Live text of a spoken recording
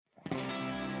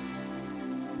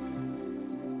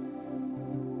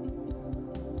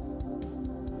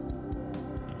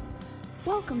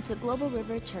Welcome to Global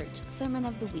River Church Sermon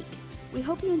of the Week. We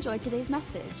hope you enjoyed today's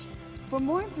message. For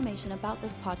more information about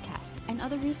this podcast and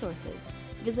other resources,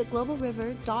 visit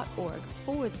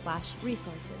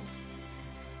globalriver.org/resources.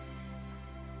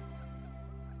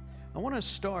 I want to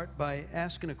start by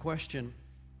asking a question.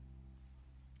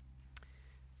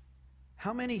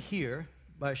 How many here,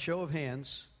 by a show of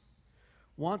hands,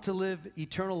 want to live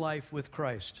eternal life with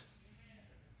Christ?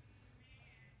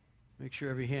 Make sure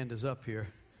every hand is up here.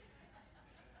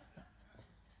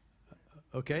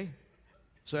 Okay?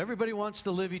 So everybody wants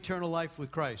to live eternal life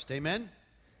with Christ. Amen?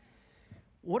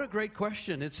 What a great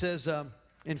question. It says,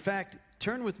 in fact,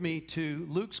 turn with me to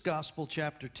Luke's Gospel,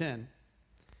 chapter 10.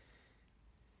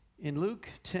 In Luke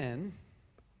 10,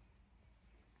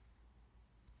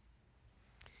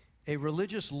 a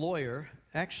religious lawyer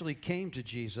actually came to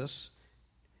Jesus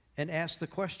and asked the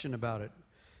question about it.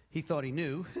 He thought he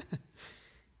knew.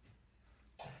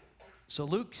 So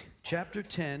Luke chapter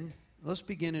 10, let's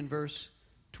begin in verse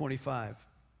 25.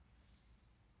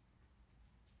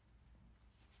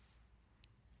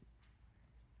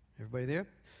 Everybody there?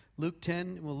 Luke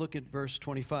 10, we'll look at verse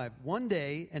 25. One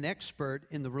day, an expert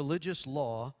in the religious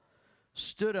law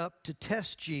stood up to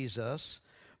test Jesus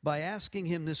by asking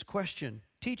him this question: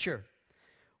 Teacher,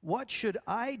 what should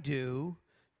I do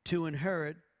to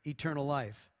inherit eternal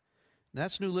life? And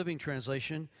that's New Living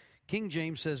Translation. King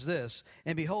James says this: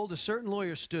 And behold, a certain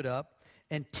lawyer stood up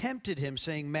and tempted him,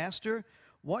 saying, Master,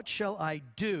 what shall I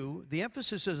do? The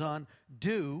emphasis is on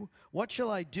do. What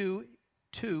shall I do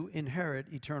to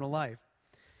inherit eternal life?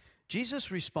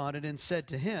 Jesus responded and said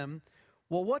to him,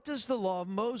 Well, what does the law of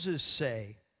Moses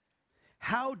say?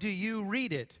 How do you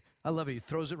read it? I love it. He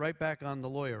throws it right back on the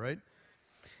lawyer, right?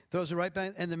 Throws it right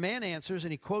back. And the man answers,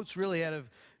 and he quotes really out of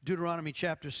Deuteronomy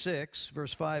chapter 6,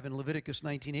 verse 5, and Leviticus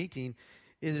 19:18.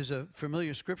 It is a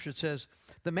familiar scripture. It says,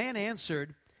 the man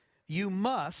answered, You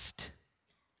must,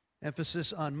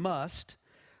 emphasis on must,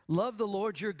 love the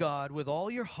Lord your God with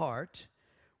all your heart,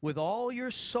 with all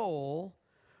your soul,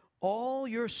 all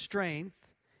your strength,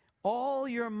 all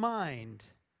your mind,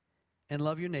 and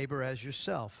love your neighbor as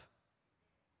yourself.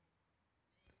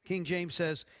 King James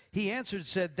says, he answered,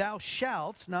 said, Thou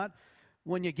shalt, not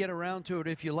when you get around to it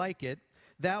if you like it,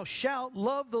 thou shalt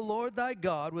love the Lord thy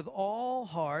God with all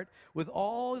heart, with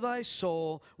all thy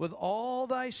soul, with all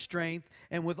thy strength,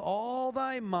 and with all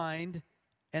thy mind,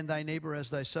 and thy neighbor as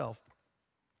thyself.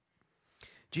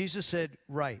 Jesus said,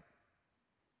 Right.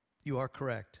 You are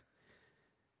correct.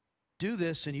 Do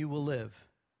this and you will live.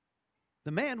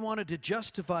 The man wanted to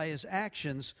justify his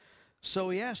actions, so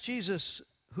he asked Jesus,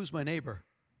 Who's my neighbor?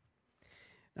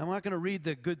 Now, I'm not going to read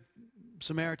the Good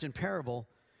Samaritan parable,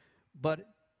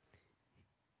 but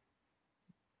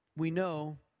we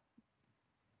know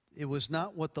it was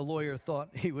not what the lawyer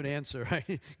thought he would answer. Right?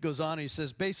 He goes on, he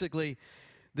says, basically,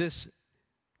 this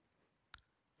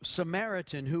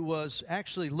Samaritan who was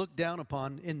actually looked down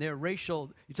upon in their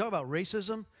racial, you talk about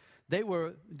racism,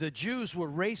 the Jews were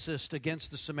racist against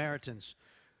the Samaritans,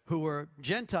 who were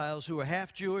Gentiles, who were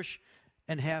half Jewish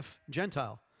and half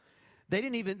Gentile.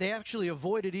 They actually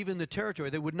avoided even the territory.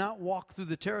 They would not walk through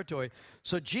the territory.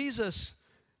 So Jesus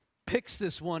picks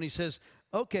this one. He says,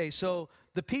 okay, so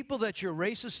the people that you're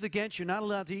racist against, you're not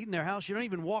allowed to eat in their house, you don't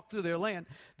even walk through their land.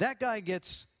 That guy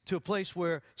gets to a place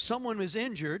where someone is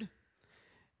injured,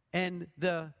 and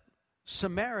the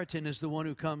Samaritan is the one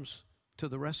who comes to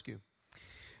the rescue.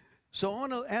 So I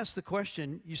want to ask the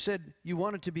question, you said you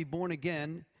wanted to be born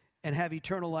again and have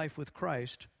eternal life with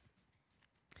Christ.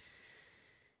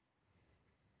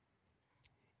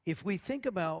 If we think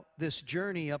about this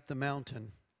journey up the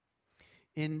mountain,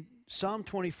 in Psalm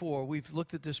 24, we've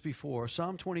looked at this before.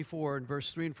 Psalm 24 in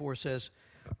verse 3 and 4 says,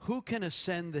 Who can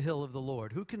ascend the hill of the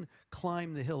Lord? Who can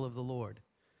climb the hill of the Lord?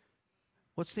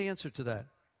 What's the answer to that?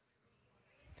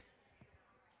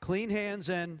 Clean hands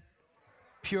and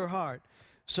pure heart.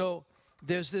 So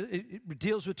it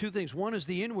deals with two things. One is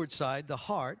the inward side, the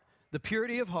heart, the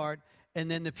purity of heart, and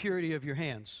then the purity of your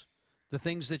hands, the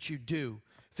things that you do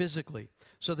physically.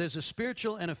 So there's a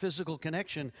spiritual and a physical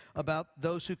connection about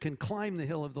those who can climb the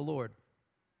hill of the Lord.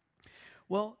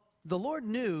 Well, the Lord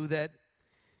knew that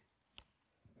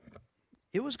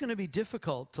it was going to be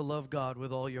difficult to love God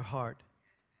with all your heart,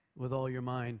 with all your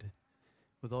mind,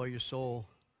 with all your soul,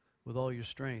 with all your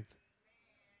strength.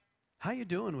 How you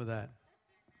doing with that?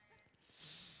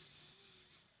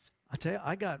 I tell you,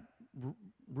 I got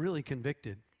really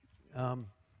convicted.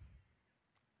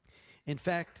 In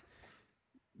fact,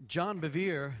 John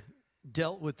Bevere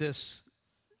dealt with this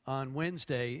on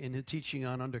Wednesday in the teaching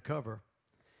on Undercover.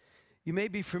 You may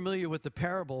be familiar with the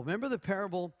parable. Remember the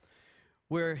parable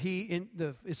where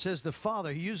it says the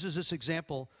father, he uses this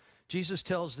example Jesus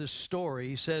tells this story.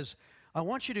 He says, I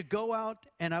want you to go out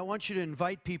and I want you to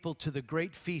invite people to the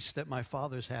great feast that my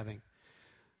Father's having.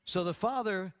 So the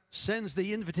Father sends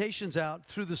the invitations out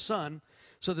through the Son.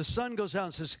 So the Son goes out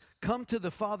and says, come to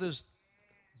the Father's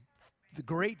the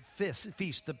great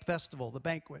feast, the festival, the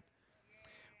banquet.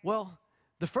 Well,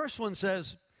 the first one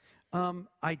says,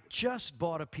 I just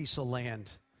bought a piece of land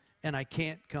and I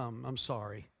can't come. I'm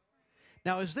sorry.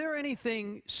 Now, is there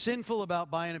anything sinful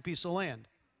about buying a piece of land?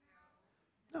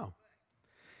 No.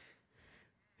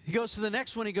 He goes to the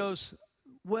next one. He goes,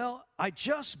 well, I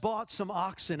just bought some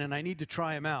oxen and I need to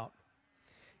try them out.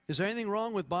 Is there anything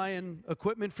wrong with buying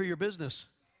equipment for your business?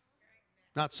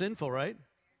 Not sinful, right?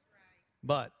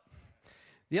 But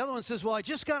the other one says, well, I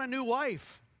just got a new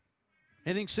wife.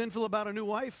 Anything sinful about a new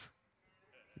wife?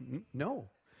 No.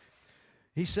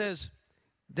 He says,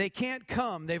 they can't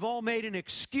come. They've all made an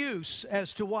excuse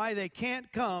as to why they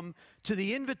can't come to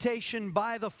the invitation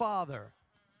by the Father.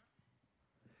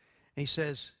 And he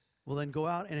says, well, then go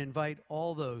out and invite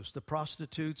all those, the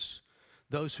prostitutes,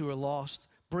 those who are lost,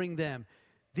 bring them.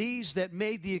 These that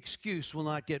made the excuse will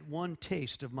not get one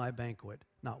taste of my banquet,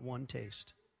 not one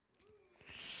taste.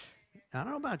 I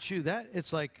don't know about you,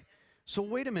 it's like, so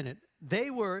wait a minute. They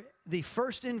were the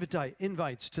first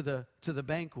invites to the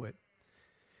banquet.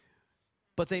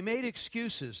 But they made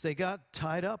excuses. They got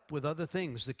tied up with other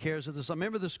things, the cares of the sun.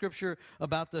 Remember the scripture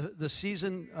about the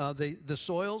season, the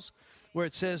soils, where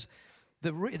it says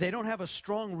they don't have a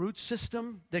strong root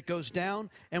system that goes down,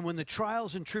 and when the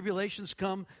trials and tribulations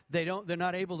come, they're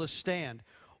not able to stand.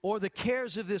 Or the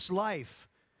cares of this life,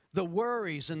 the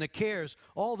worries and the cares,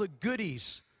 all the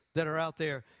goodies that are out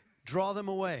there, draw them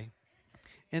away.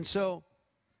 And so,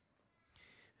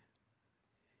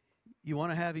 you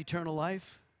want to have eternal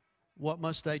life? What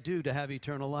must I do to have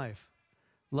eternal life?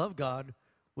 Love God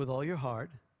with all your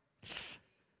heart,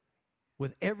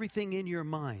 with everything in your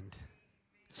mind,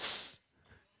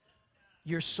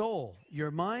 your soul,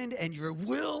 your mind, and your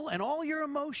will, and all your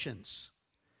emotions,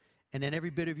 and then every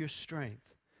bit of your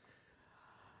strength.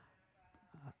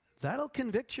 That'll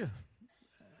convict you,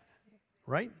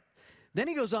 right? Then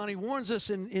he goes on, he warns us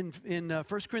in 1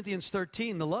 Corinthians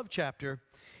 13, the love chapter,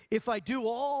 if I do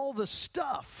all the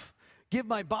stuff, give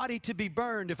my body to be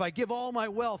burned, if I give all my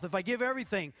wealth, if I give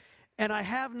everything, and I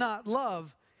have not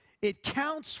love, it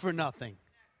counts for nothing.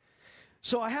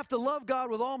 So I have to love God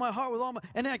with all my heart,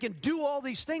 and then I can do all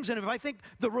these things. And if I think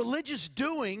the religious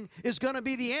doing is going to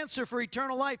be the answer for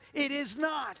eternal life, it is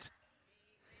not.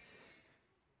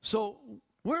 So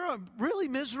we're a really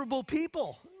miserable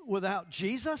people without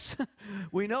Jesus.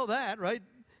 We know that, right?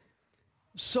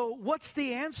 So what's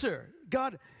the answer?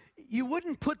 God, you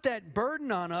wouldn't put that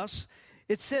burden on us.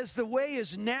 It says the way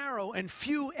is narrow and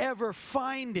few ever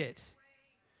find it.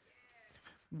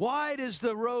 Wide is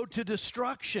the road to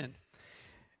destruction.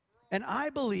 And I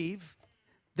believe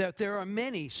that there are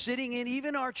many sitting in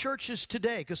even our churches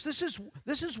today, because this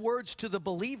is words to the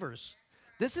believers.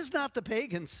 This is not the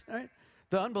pagans, right?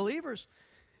 The unbelievers.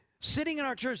 Sitting in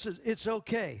our churches, it's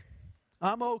okay.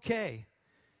 I'm okay.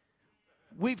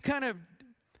 We've kind of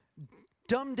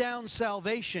dumbed down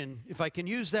salvation, if I can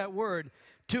use that word,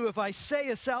 to if I say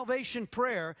a salvation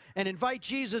prayer and invite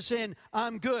Jesus in,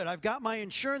 I'm good. I've got my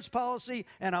insurance policy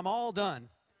and I'm all done.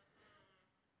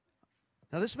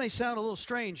 Now, this may sound a little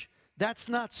strange. That's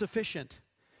not sufficient.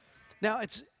 Now,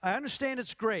 I understand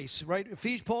it's grace, right?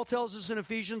 Paul tells us in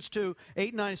Ephesians 2,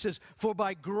 8, 9, it says, for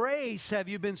by grace have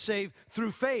you been saved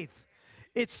through faith.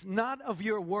 It's not of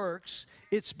your works.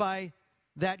 It's by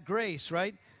that grace,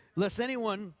 right? Lest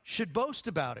anyone should boast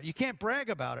about it. You can't brag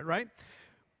about it, right?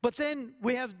 But then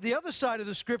we have the other side of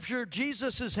the scripture.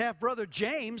 Jesus' half-brother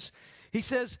James, he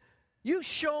says, you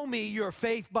show me your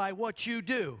faith by what you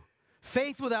do.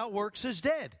 Faith without works is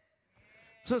dead.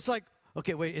 So it's like,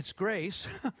 okay, wait, it's grace.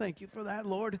 Thank you for that,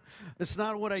 Lord. It's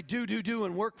not what I do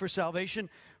and work for salvation.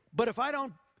 But if I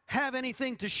don't have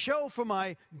anything to show for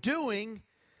my doing,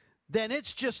 then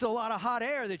it's just a lot of hot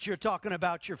air that you're talking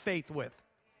about your faith with.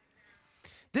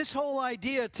 This whole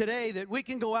idea today that we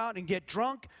can go out and get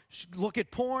drunk, look at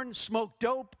porn, smoke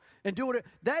dope, and do it,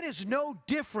 that is no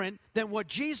different than what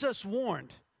Jesus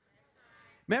warned.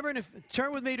 Remember,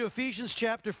 turn with me to Ephesians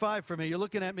chapter 5 for me. You're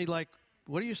looking at me like,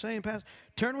 what are you saying, Pastor?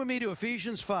 Turn with me to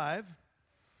Ephesians 5.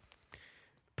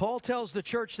 Paul tells the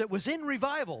church that was in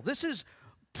revival. This is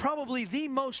probably the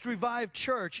most revived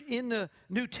church in the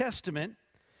New Testament,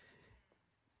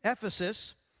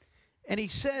 Ephesus. And he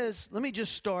says, let me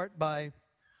just start by,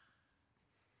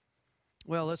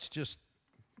 well, let's just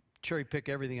cherry pick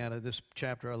everything out of this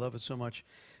chapter. I love it so much.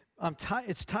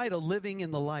 It's titled Living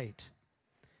in the Light.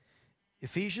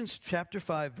 Ephesians chapter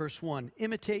 5, verse 1,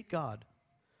 imitate God.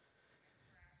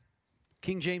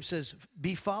 King James says,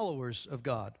 be followers of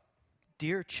God,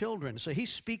 dear children. So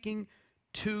he's speaking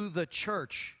to the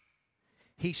church.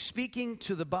 He's speaking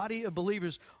to the body of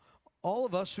believers, all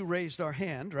of us who raised our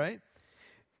hand, right?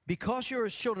 Because you're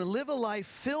his children, live a life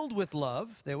filled with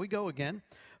love. There we go again.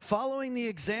 Following the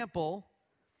example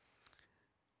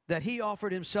that he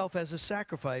offered himself as a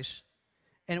sacrifice,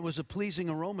 and it was a pleasing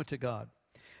aroma to God.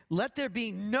 Let there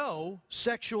be no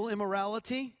sexual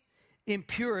immorality,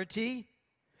 impurity,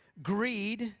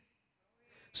 greed.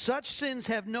 Such sins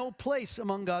have no place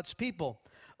among God's people.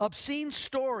 Obscene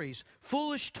stories,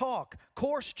 foolish talk,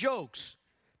 coarse jokes,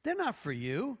 they're not for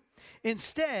you.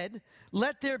 Instead,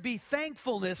 let there be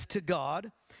thankfulness to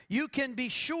God. You can be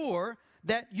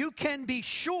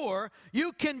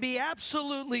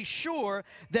absolutely sure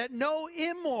that no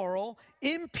immoral,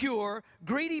 impure,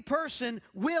 greedy person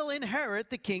will inherit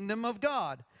the kingdom of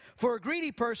God. For a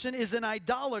greedy person is an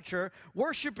idolater,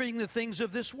 worshiping the things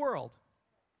of this world.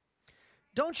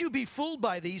 Don't you be fooled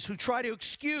by these who try to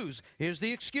excuse, here's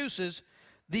the excuses,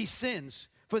 these sins.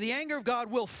 For the anger of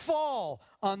God will fall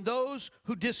on those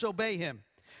who disobey him.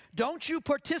 Don't you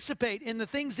participate in the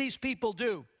things these people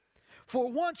do. For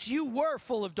once you were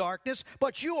full of darkness,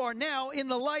 but you are now in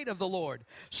the light of the Lord.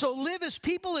 So live as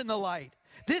people in the light.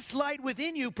 This light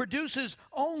within you produces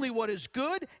only what is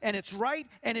good, and it's right,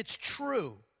 and it's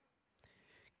true.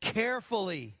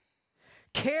 Carefully,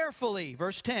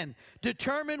 verse 10,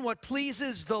 determine what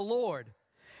pleases the Lord.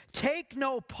 Take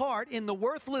no part in the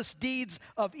worthless deeds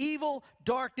of evil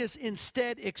darkness,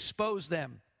 instead expose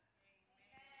them.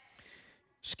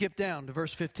 Skip down to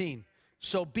verse 15.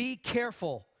 So be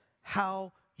careful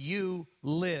how you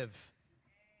live.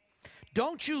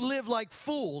 Don't you live like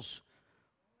fools,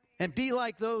 and be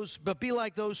like those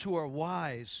who are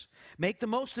wise. Make the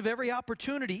most of every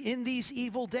opportunity in these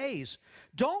evil days.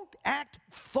 Don't act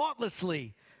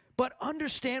thoughtlessly, but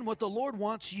understand what the Lord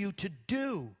wants you to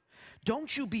do.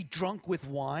 Don't you be drunk with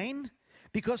wine,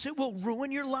 because it will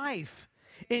ruin your life.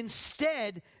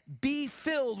 Instead, be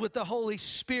filled with the Holy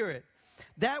Spirit.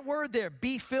 That word there,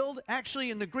 be filled,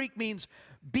 actually in the Greek means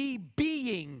be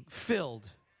being filled.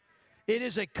 It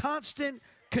is a constant,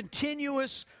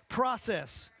 continuous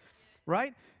process,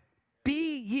 right?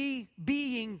 Be ye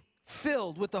being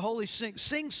filled with the Holy Spirit.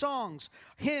 Sing songs,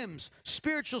 hymns,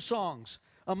 spiritual songs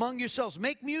among yourselves.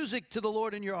 Make music to the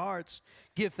Lord in your hearts.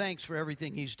 Give thanks for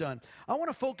everything he's done. I want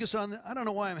to focus on, I don't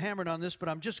know why I'm hammered on this, but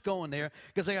I'm just going there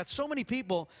because I got so many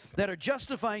people that are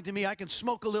justifying to me I can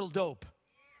smoke a little dope.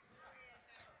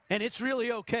 And it's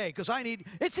really okay because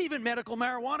it's even medical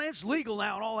marijuana. It's legal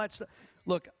now and all that stuff.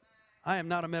 Look, I am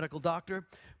not a medical doctor,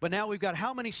 but now we've got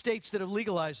how many states that have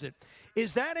legalized it?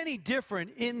 Is that any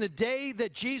different in the day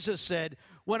that Jesus said,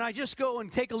 when I just go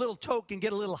and take a little toke and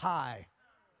get a little high?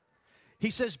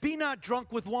 He says, be not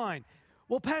drunk with wine.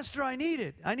 Well, Pastor, I need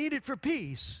it. I need it for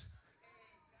peace.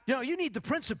 You know, you need the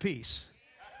Prince of Peace,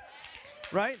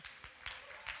 right?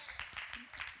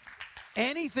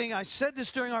 Anything, I said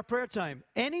this during our prayer time,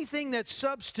 anything that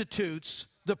substitutes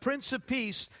the Prince of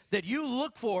Peace that you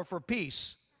look for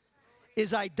peace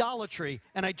is idolatry.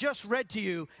 And I just read to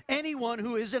you, anyone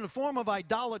who is in a form of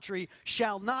idolatry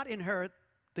shall not inherit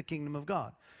the kingdom of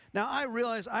God. Now, I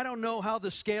realize I don't know how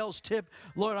the scales tip.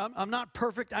 Lord, I'm not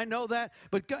perfect. I know that.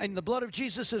 But and the blood of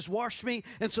Jesus has washed me.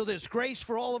 And so there's grace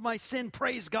for all of my sin.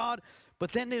 Praise God.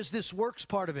 But then there's this works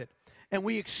part of it. And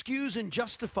we excuse and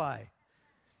justify.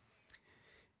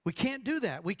 We can't do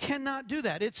that. We cannot do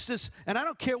that. It's this, and I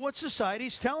don't care what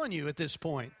society's telling you at this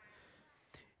point.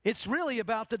 It's really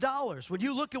about the dollars. When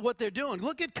you look at what they're doing,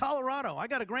 look at Colorado. I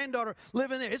got a granddaughter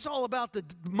living there. It's all about the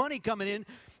money coming in.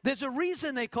 There's a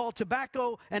reason they call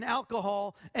tobacco and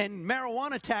alcohol and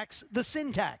marijuana tax the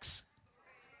sin tax.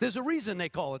 There's a reason they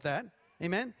call it that.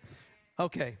 Amen?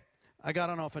 Okay, I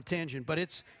got on off a tangent, but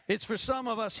it's for some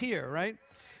of us here, right?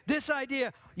 This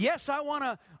idea, yes, I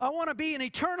want to be in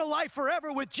eternal life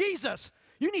forever with Jesus.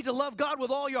 You need to love God with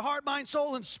all your heart, mind,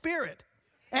 soul, and spirit,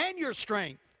 and your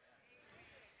strength.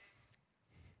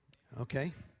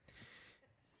 Okay.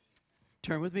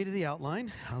 Turn with me to the outline.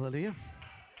 Hallelujah.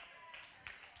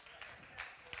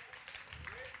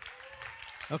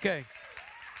 Okay.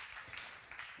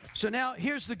 So now,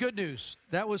 here's the good news.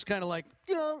 That was kind of like,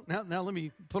 now let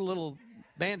me put a little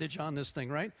bandage on this thing,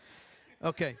 right?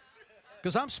 Okay.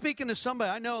 Because I'm speaking to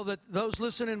somebody. I know that those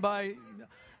listening by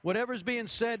whatever's being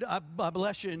said, I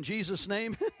bless you in Jesus'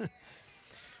 name.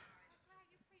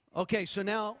 Okay, so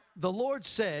now the Lord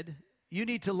said, you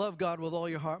need to love God with all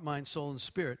your heart, mind, soul, and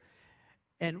spirit.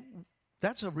 And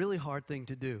that's a really hard thing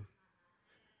to do.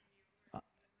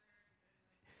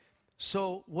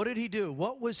 So what did he do?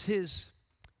 What was his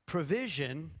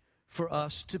provision for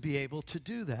us to be able to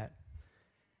do that?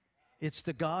 It's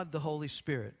the God, the Holy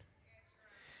Spirit.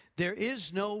 There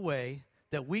is no way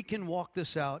that we can walk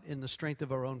this out in the strength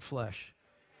of our own flesh.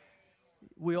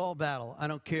 We all battle. I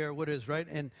don't care what it is, right?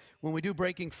 And when we do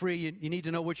breaking free, you need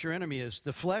to know what your enemy is.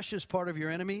 The flesh is part of your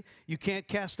enemy. You can't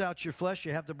cast out your flesh.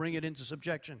 You have to bring it into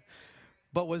subjection.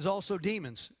 But there's also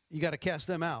demons. You got to cast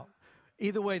them out.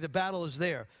 Either way, the battle is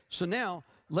there. So now,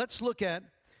 let's look at,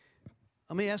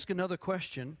 let me ask another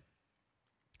question.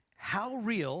 How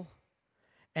real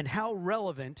and how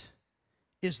relevant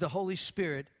is the Holy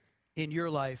Spirit in your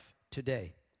life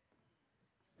today?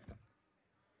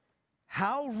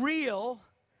 How real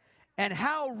and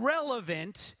how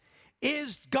relevant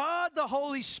is God the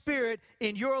Holy Spirit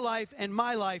in your life and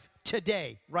my life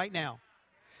today, right now?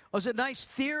 Was it nice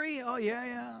theory? Oh,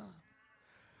 yeah.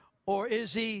 Or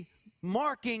is he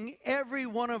marking every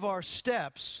one of our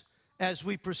steps as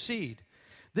we proceed?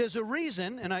 There's a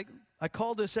reason, and I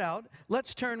call this out.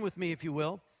 Let's turn with me, if you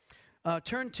will.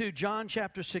 Turn to John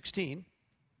chapter 16.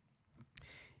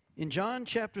 In John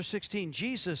chapter 16,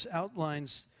 Jesus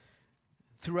outlines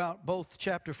throughout both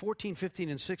chapter 14, 15,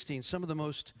 and 16 some of the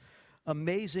most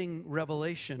amazing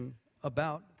revelation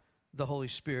about the Holy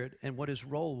Spirit and what his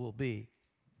role will be.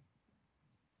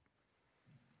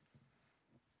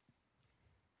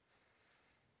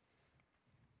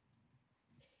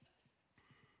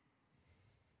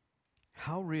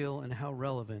 How real and how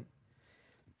relevant.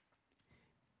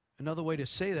 Another way to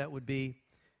say that would be,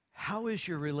 how is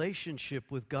your relationship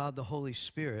with God the Holy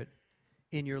Spirit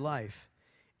in your life?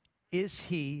 Is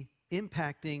he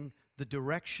impacting the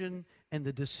direction and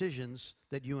the decisions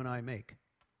that you and I make?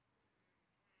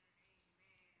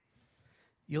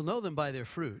 You'll know them by their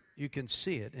fruit. You can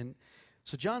see it. And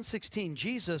so John 16,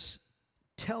 Jesus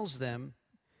tells them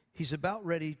he's about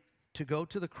ready to go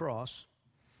to the cross.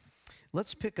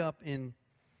 Let's pick up in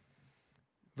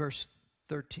verse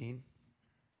 13.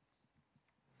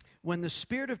 When the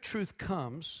Spirit of truth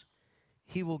comes,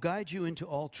 he will guide you into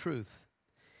all truth.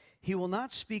 He will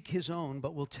not speak his own,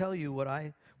 but will tell you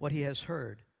what he has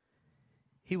heard.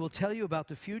 He will tell you about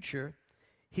the future.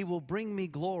 He will bring me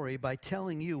glory by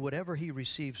telling you whatever he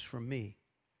receives from me.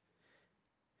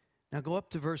 Now go up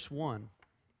to verse 1.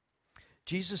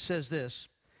 Jesus says this,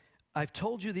 I've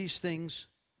told you these things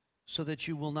so that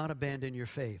you will not abandon your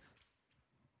faith.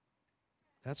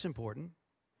 That's important,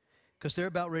 because they're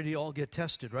about ready to all get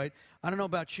tested, right? I don't know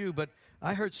about you, but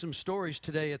I heard some stories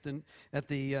today at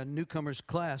the newcomers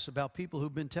class about people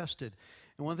who've been tested.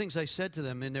 And one of the things I said to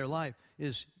them in their life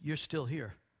is, you're still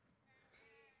here.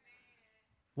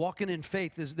 Walking in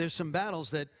faith, there's some battles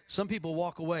that some people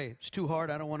walk away. It's too hard,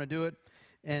 I don't want to do it,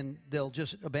 and they'll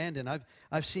just abandon.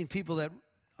 I've seen people that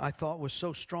I thought was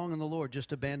so strong in the Lord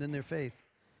just abandon their faith.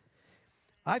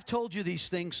 I've told you these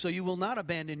things so you will not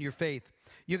abandon your faith.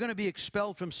 You're going to be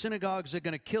expelled from synagogues. They're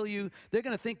going to kill you. They're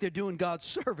going to think they're doing God's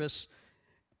service,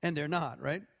 and they're not,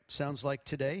 right? Sounds like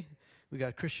today. We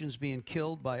got Christians being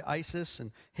killed by ISIS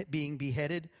and being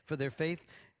beheaded for their faith,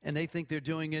 and they think they're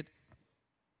doing it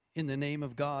in the name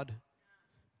of God,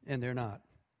 and they're not.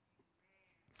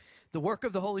 The work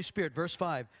of the Holy Spirit, verse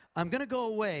 5, I'm going to go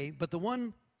away, but the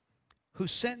one who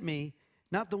sent me,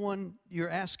 not the one you're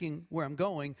asking where I'm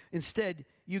going. Instead,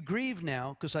 you grieve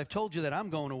now because I've told you that I'm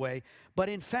going away. But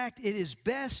in fact, it is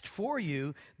best for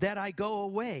you that I go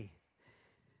away.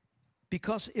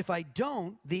 Because if I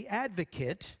don't, the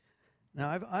advocate, now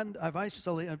I've kind of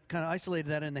isolated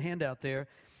that in the handout there.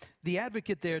 The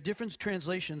advocate there, different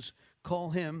translations call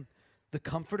him the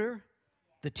comforter,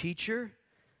 the teacher,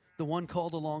 the one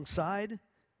called alongside.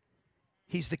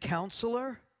 He's the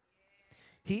counselor.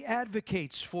 He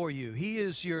advocates for you. He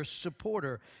is your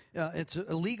supporter. It's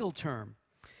a legal term.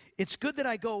 It's good that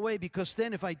I go away, because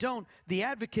then if I don't, the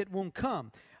advocate won't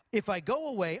come. If I go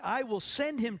away, I will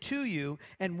send him to you,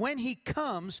 and when he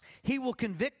comes, he will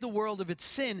convict the world of its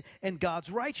sin and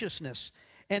God's righteousness,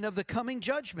 and of the coming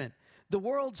judgment. The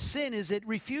world's sin is it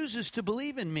refuses to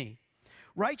believe in me.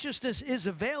 Righteousness is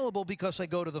available because I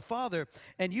go to the Father,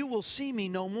 and you will see me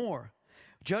no more.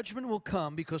 Judgment will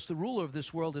come because the ruler of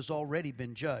this world has already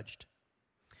been judged.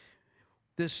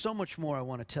 There's so much more I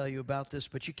want to tell you about this,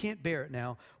 but you can't bear it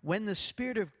now. When the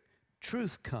Spirit of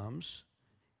truth comes,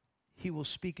 he will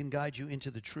speak and guide you into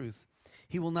the truth.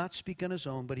 He will not speak on his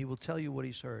own, but he will tell you what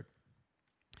he's heard.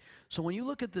 So when you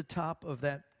look at the top of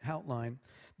that outline,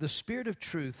 the Spirit of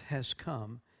truth has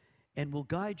come and will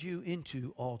guide you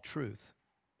into all truth.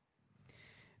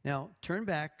 Now, turn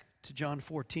back to John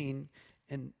 14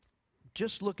 and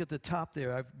just look at the top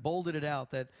there. I've bolded it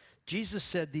out that Jesus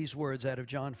said these words out of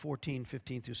John 14,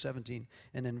 15 through 17,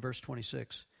 and then verse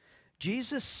 26.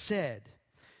 Jesus said,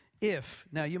 if,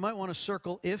 now you might want to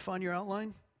circle if on your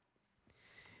outline.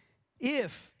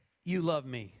 if you love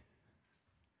me.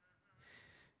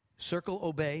 Circle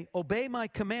obey. Obey my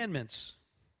commandments.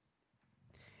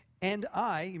 And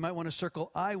you might want to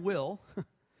circle, I will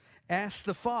ask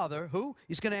the Father, who?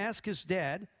 He's going to ask his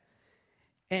dad,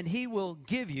 and he will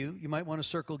give you might want to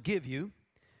circle, give you,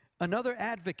 another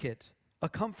advocate, a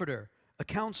comforter, a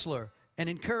counselor, an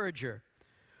encourager,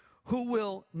 who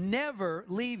will never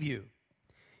leave you.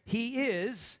 He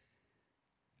is,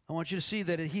 I want you to see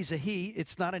that he's a he.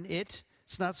 It's not an it.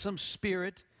 It's not some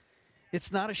spirit.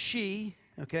 It's not a she,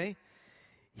 okay?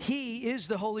 He is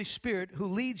the Holy Spirit who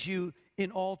leads you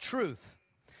in all truth.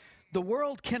 The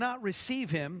world cannot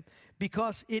receive him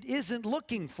because it isn't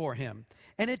looking for him,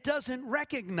 and it doesn't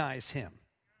recognize him.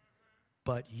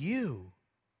 But you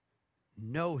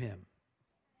know him.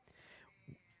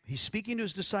 He's speaking to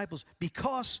his disciples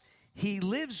because he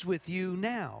lives with you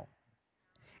now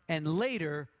and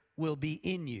later will be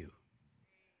in you.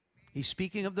 He's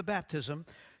speaking of the baptism.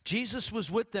 Jesus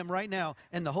was with them right now,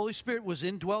 and the Holy Spirit was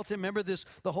indwelt him. Remember this,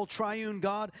 the whole triune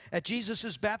God. At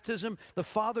Jesus' baptism, the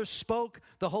Father spoke,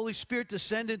 the Holy Spirit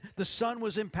descended, the Son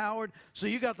was empowered. So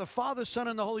you got the Father, Son,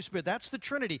 and the Holy Spirit. That's the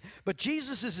Trinity. But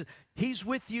Jesus he's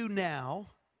with you now,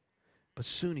 but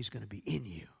soon he's going to be in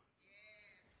you.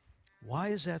 Why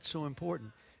is that so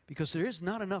important? Because there is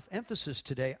not enough emphasis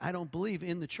today, I don't believe,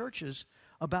 in the churches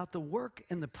about the work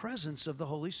and the presence of the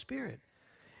Holy Spirit.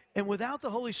 And without the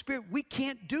Holy Spirit, we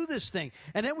can't do this thing.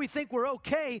 And then we think we're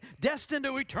okay, destined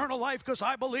to eternal life because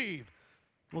I believe.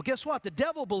 Well, guess what? The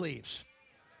devil believes.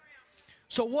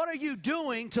 So what are you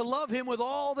doing to love him with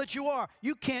all that you are?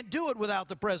 You can't do it without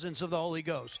the presence of the Holy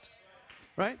Ghost.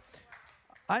 Right?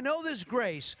 I know there's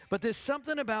grace, but there's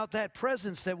something about that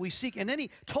presence that we seek. And then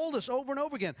he told us over and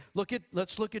over again.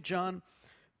 Let's look at John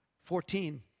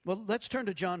 14. Well, let's turn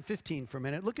to John 15 for a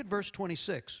minute. Look at verse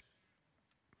 26.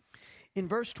 In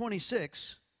verse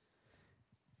 26,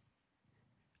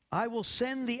 I will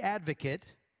send the advocate,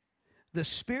 the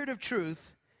Spirit of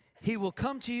truth. He will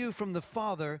come to you from the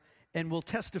Father and will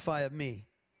testify of me.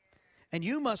 And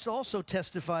you must also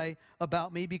testify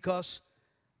about me because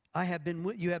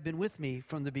you have been with me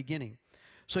from the beginning.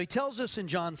 So he tells us in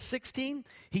John 16,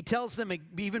 he tells them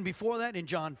even before that in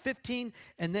John 15,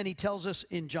 and then he tells us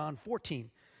in John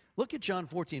 14. Look at John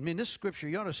 14. I mean, this scripture,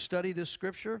 you ought to study this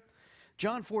scripture.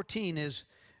 John 14 is,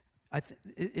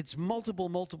 it's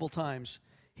multiple times.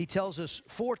 He tells us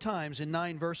 4 times in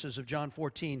 9 verses of John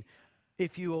 14,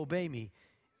 if you obey me,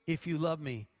 if you love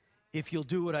me, if you'll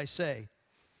do what I say.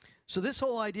 So this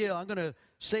whole idea, I'm going to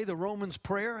say the Romans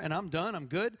prayer and I'm done, I'm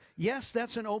good. Yes,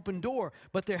 that's an open door,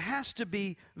 but there has to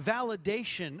be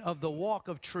validation of the walk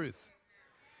of truth.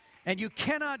 And you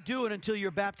cannot do it until you're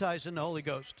baptized in the Holy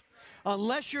Ghost.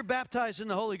 Unless you're baptized in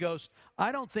the Holy Ghost,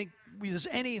 I don't think there's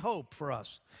any hope for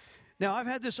us. Now, I've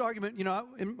had this argument,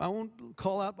 I won't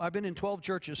call out, I've been in 12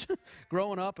 churches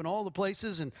growing up and all the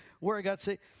places and where I got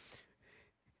saved.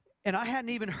 And I hadn't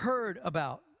even heard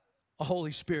about a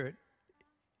Holy Spirit,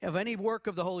 of any work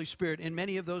of the Holy Spirit in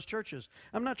many of those churches.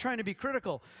 I'm not trying to be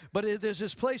critical, but there's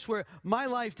this place where my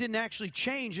life didn't actually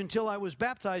change until I was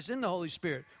baptized in the Holy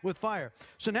Spirit with fire.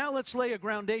 So now let's lay a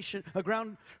ground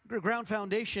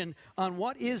foundation on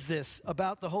what is this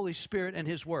about the Holy Spirit and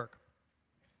his work.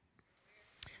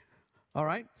 All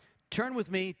right? Turn with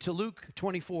me to Luke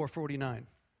 24:49.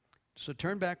 So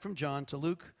turn back from John to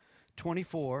Luke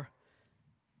 24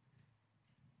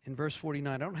 in verse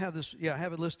 49. I don't have this. Yeah, I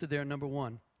have it listed there, number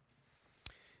 1.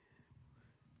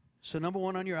 So number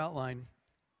 1 on your outline,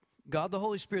 God the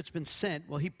Holy Spirit's been sent.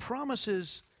 Well, he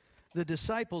promises the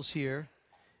disciples here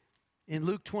in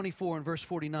Luke 24 and verse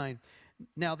 49.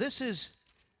 Now this is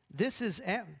it's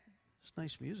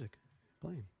nice music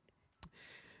playing.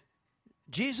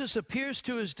 Jesus appears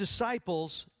to his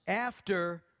disciples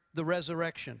after the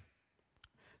resurrection.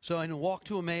 So in Walk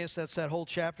to Emmaus, that's that whole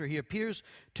chapter, he appears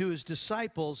to his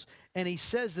disciples and he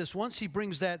says this, once he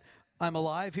brings that, I'm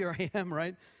alive, here I am,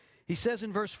 right? He says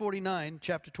in verse 49,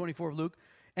 chapter 24 of Luke,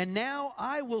 and now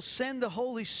I will send the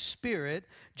Holy Spirit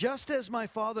just as my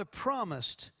Father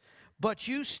promised, but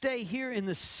you stay here in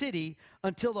the city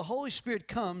until the Holy Spirit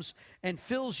comes and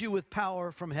fills you with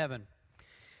power from heaven.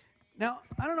 Now,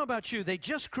 I don't know about you, they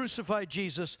just crucified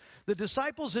Jesus. The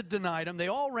disciples had denied him. They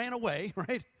all ran away,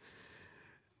 right?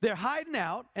 They're hiding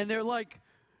out, and they're like,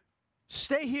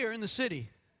 stay here in the city.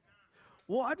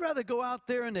 Well, I'd rather go out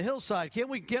there in the hillside. Can't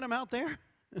we get them out there?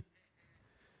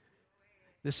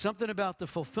 There's something about the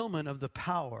fulfillment of the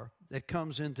power that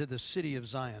comes into the city of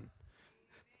Zion.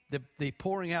 The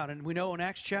pouring out. And we know in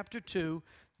Acts chapter 2,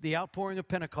 the outpouring of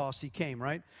Pentecost, he came,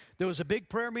 right? There was a big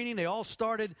prayer meeting. They all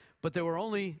started, but there were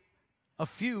only a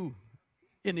few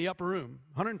in the upper room.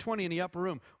 120 in the upper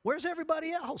room. Where's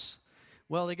everybody else?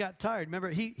 Well, they got tired. Remember,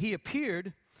 he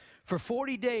appeared for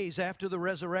 40 days after the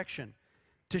resurrection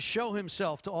to show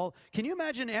himself to all. Can you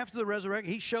imagine after the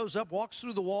resurrection, he shows up, walks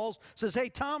through the walls, says, hey,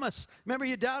 Thomas, remember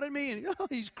you doubted me? And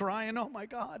he's crying, oh, my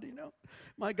God,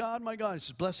 my God, my God. He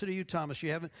says, blessed are you, Thomas.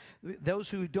 Those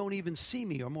who don't even see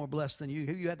me are more blessed than you.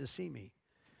 You had to see me.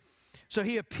 So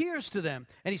he appears to them,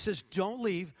 and he says, don't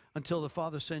leave until the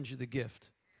Father sends you the gift.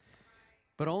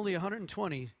 But only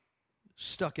 120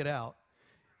 stuck it out.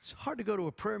 It's hard to go to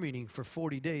a prayer meeting for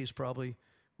 40 days, probably,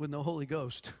 with no Holy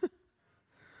Ghost.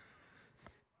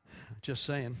 Just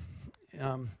saying.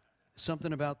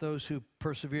 Something about those who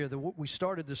persevere. We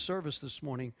started the service this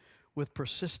morning with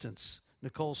persistence.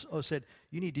 Nicole said,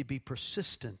 you need to be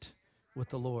persistent with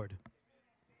the Lord.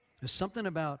 There's something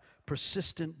about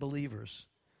persistent believers.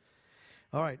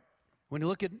 All right. When you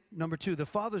look at number 2, the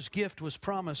Father's gift was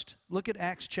promised. Look at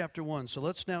Acts chapter 1. So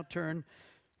let's now turn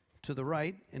to the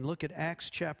right and look at Acts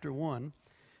chapter 1.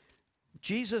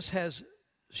 Jesus has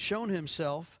shown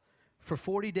himself for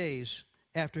 40 days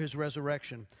after his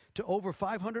resurrection to over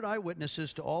 500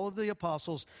 eyewitnesses, to all of the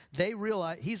apostles. They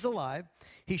realize he's alive.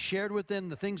 He shared with them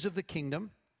the things of the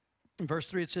kingdom. In verse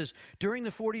 3 it says, during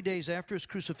the 40 days after his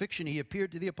crucifixion, he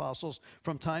appeared to the apostles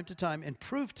from time to time and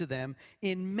proved to them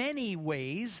in many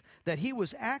ways that he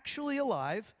was actually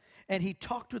alive, and he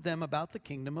talked with them about the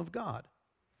kingdom of God.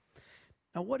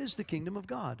 Now, what is the kingdom of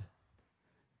God?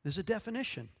 There's a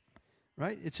definition,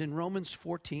 right? It's in Romans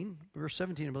 14, verse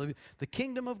 17, I believe. The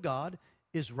kingdom of God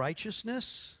is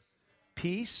righteousness,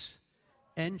 peace,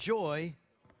 and joy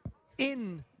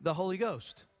in the Holy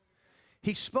Ghost.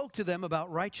 He spoke to them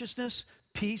about righteousness,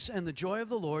 peace, and the joy of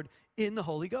the Lord in the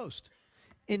Holy Ghost.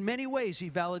 In many ways, he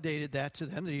validated that to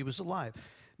them, that he was alive.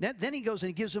 Then he goes and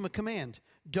he gives them a command.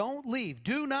 Don't leave.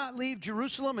 Do not leave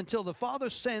Jerusalem until the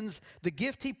Father sends the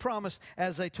gift he promised.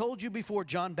 As I told you before,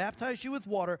 John baptized you with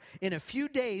water. In a few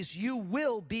days, you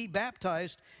will be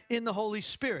baptized in the Holy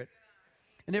Spirit.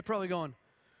 And they're probably going,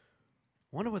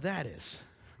 wonder what that is.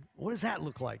 What does that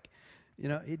look like?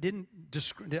 It didn't.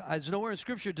 There's nowhere in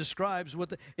Scripture describes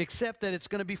except that it's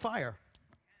going to be fire.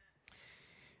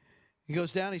 He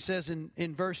goes down. He says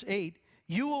in verse 8,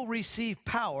 you will receive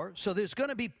power. So there's going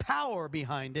to be power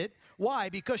behind it. Why?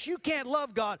 Because you can't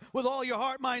love God with all your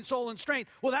heart, mind, soul, and strength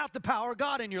without the power of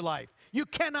God in your life. You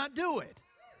cannot do it.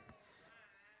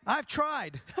 I've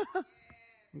tried.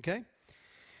 Okay.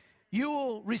 You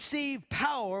will receive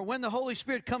power when the Holy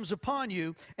Spirit comes upon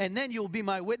you, and then you'll be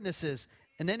my witnesses.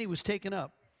 And then he was taken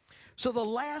up. So the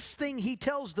last thing he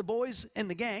tells the boys and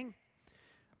the gang,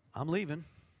 I'm leaving.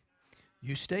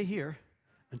 You stay here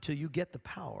until you get the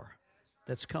power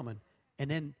that's coming. And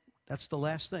then that's the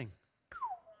last thing.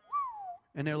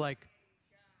 And they're like,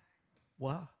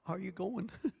 well, how are you going?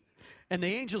 And the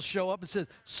angels show up and says,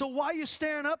 so why are you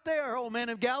staring up there, old man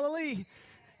of Galilee?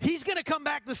 He's going to come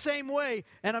back the same way.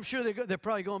 And I'm sure they're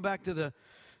probably going back to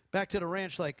the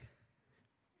ranch like,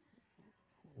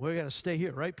 we got to stay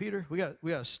here, right, Peter? We got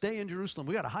to stay in Jerusalem.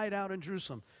 We got to hide out in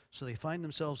Jerusalem. So they find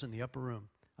themselves in the upper room.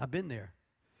 I've been there.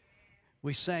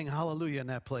 We sang hallelujah in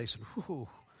that place. And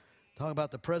talk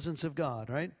about the presence of God,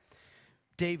 right?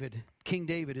 King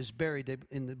David is buried,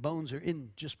 and the bones are in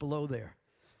just below there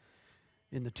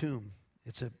in the tomb.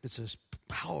 It's a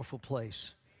powerful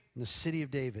place in the city of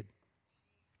David,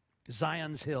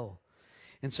 Zion's Hill.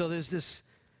 And so there's this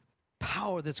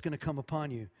power that's going to come upon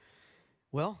you.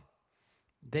 Well,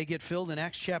 they get filled in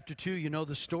Acts chapter 2. You know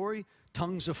the story.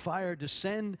 Tongues of fire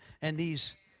descend, and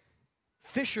these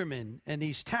fishermen and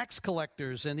these tax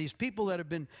collectors and these people that have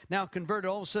been now converted,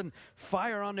 all of a sudden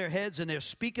fire on their heads, and they're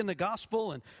speaking the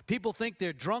gospel, and people think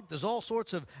they're drunk. There's all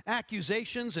sorts of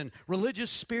accusations and religious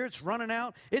spirits running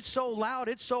out. It's so loud.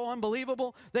 It's so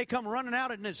unbelievable. They come running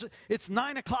out, and it's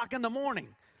 9 o'clock in the morning.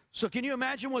 So can you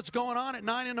imagine what's going on at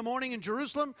 9 in the morning in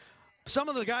Jerusalem? Some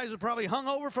of the guys are probably hung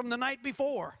over from the night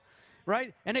before.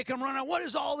 Right? And they come running out, what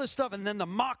is all this stuff? And then the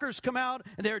mockers come out,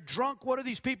 and they're drunk. What are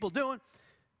these people doing?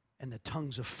 And the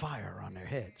tongues of fire on their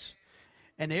heads.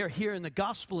 And they're hearing the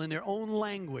gospel in their own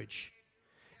language.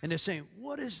 And they're saying,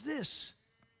 what is this?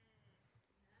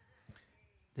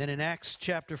 Then in Acts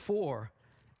chapter 4,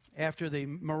 after the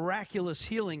miraculous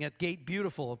healing at Gate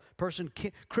Beautiful, a person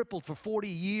crippled for 40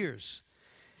 years,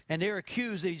 and they're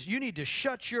accused, you need to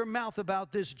shut your mouth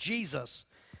about this Jesus.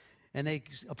 And the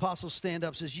apostles stand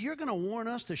up and says, you're going to warn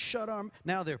us to shut our mouth?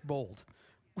 Now they're bold.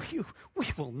 We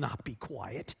will not be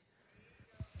quiet.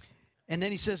 And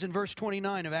then he says in verse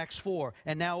 29 of Acts 4,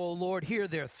 and now, O Lord, hear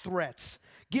their threats.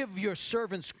 Give your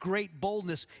servants great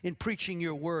boldness in preaching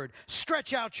your word.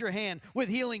 Stretch out your hand with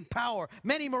healing power.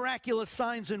 Many miraculous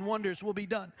signs and wonders will be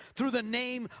done through the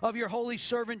name of your holy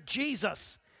servant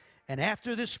Jesus. And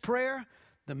after this prayer,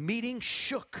 the meeting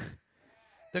shook.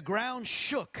 The ground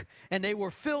shook, and they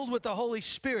were filled with the Holy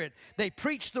Spirit. They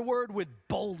preached the word with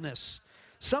boldness.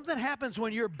 Something happens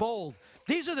when you're bold.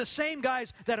 These are the same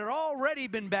guys that had already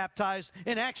been baptized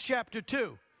in Acts chapter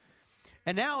 2.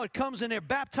 And now it comes and they're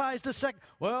baptized the second.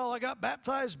 Well, I got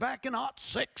baptized back in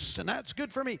 '06, and that's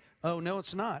good for me. Oh, no,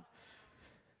 it's not.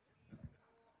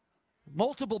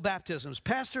 Multiple baptisms.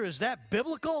 Pastor, is that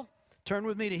biblical? Turn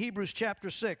with me to Hebrews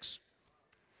chapter 6.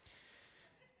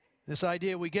 This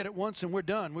idea we get it once and we're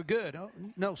done. We're good. Oh,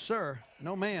 no, sir.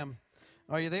 No, ma'am.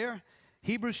 Are you there?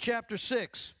 Hebrews chapter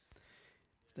 6.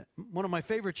 One of my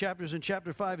favorite chapters in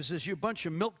chapter 5, it says, "You bunch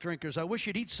of milk drinkers, I wish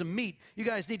you'd eat some meat. You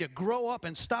guys need to grow up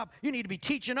and stop. You need to be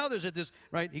teaching others at this,"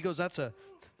 right? He goes, that's a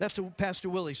Pastor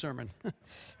Willie sermon,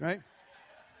 right?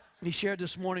 He shared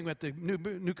this morning with the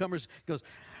newcomers. He goes,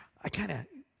 "I kind of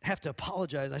have to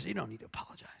apologize." I said, "You don't need to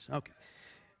apologize." Okay.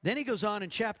 Then he goes on in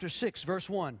chapter 6, verse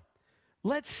 1.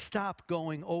 Let's stop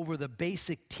going over the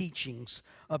basic teachings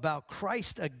about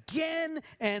Christ again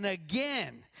and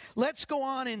again. Let's go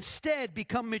on instead,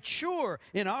 become mature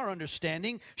in our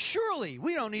understanding. Surely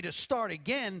we don't need to start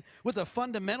again with the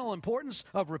fundamental importance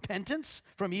of repentance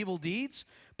from evil deeds,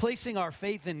 placing our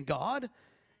faith in God.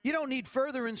 You don't need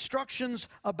further instructions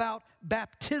about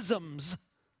baptisms,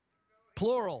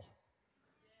 plural.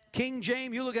 King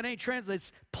James, you look at any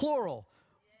translates, plural.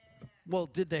 Well,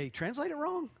 did they translate it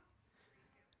wrong?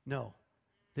 No.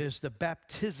 There's the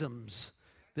baptisms.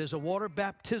 There's a water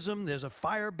baptism. There's a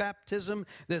fire baptism.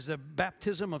 There's a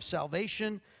baptism of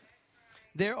salvation.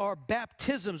 There are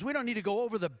baptisms. We don't need to go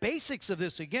over the basics of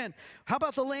this again. How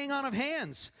about the laying on of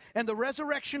hands and the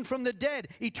resurrection from the dead,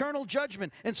 eternal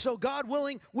judgment? And so, God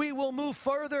willing, we will move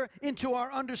further into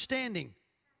our understanding.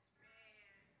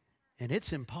 And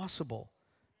it's impossible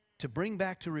to bring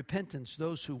back to repentance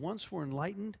those who once were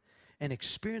enlightened and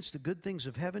experienced the good things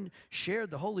of heaven,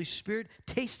 shared the Holy Spirit,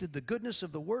 tasted the goodness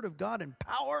of the Word of God in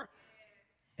power,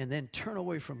 and then turn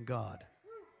away from God.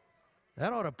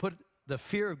 That ought to put the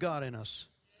fear of God in us.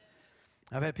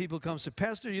 I've had people come and say,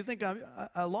 "Pastor, you think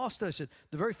I lost it?" I said,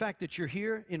 "The very fact that you're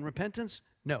here in repentance,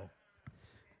 no.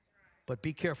 But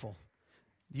be careful.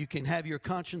 You can have your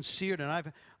conscience seared,"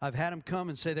 and I've had them come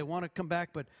and say they want to come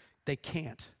back, but they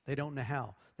can't. They don't know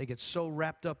how. They get so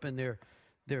wrapped up in their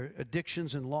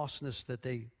addictions and lostness that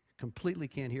they completely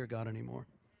can't hear God anymore.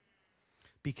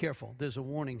 Be careful. There's a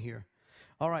warning here.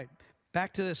 All right,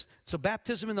 back to this. So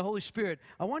baptism in the Holy Spirit.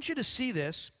 I want you to see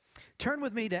this. Turn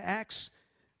with me to Acts.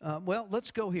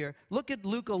 Let's go here. Look at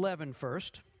Luke 11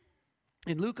 first.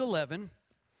 In Luke 11,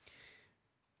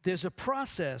 there's a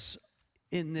process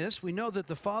in this. We know that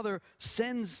the Father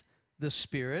sends the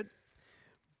Spirit,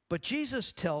 but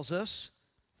Jesus tells us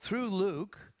through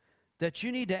Luke that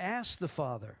you need to ask the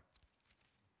Father.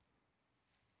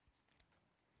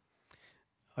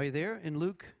 Are you there in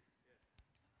Luke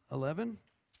 11?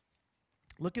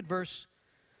 Look at verse.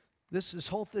 This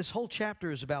whole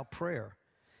chapter is about prayer.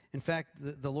 In fact,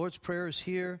 the Lord's Prayer is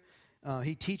here.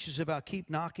 He teaches about keep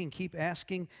knocking, keep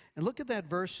asking. And look at that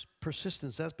verse,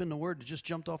 persistence. That's been the word that just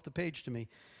jumped off the page to me.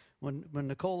 When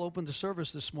Nicole opened the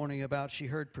service this morning about she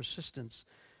heard persistence.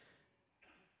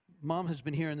 Mom has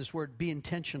been hearing this word, be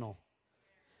intentional.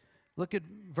 Look at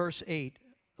verse 8,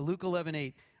 Luke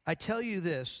 11:8. I tell you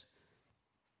this,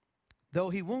 though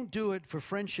he won't do it for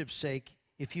friendship's sake,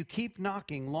 if you keep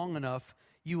knocking long enough,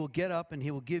 you will get up and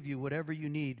he will give you whatever you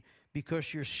need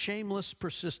because your shameless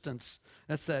persistence.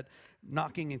 That's that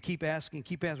knocking and keep asking,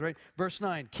 right? Verse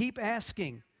 9, keep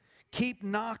asking, keep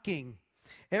knocking.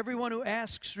 Everyone who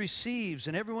asks receives,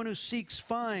 and everyone who seeks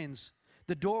finds.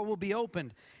 The door will be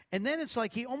opened. And then it's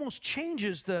like he almost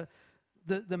changes the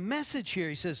message here.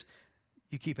 He says,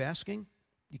 you keep asking,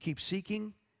 you keep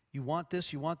seeking, you want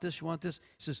this, you want this, you want this.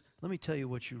 He says, let me tell you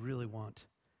what you really want,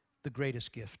 the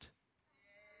greatest gift.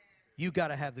 You got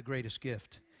to have the greatest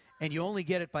gift. And you only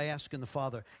get it by asking the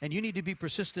Father. And you need to be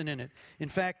persistent in it. In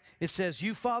fact, it says,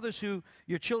 you fathers who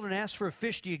your children ask for a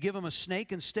fish, do you give them a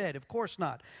snake instead? Of course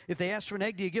not. If they ask for an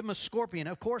egg, do you give them a scorpion?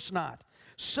 Of course not.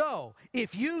 So,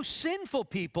 if you sinful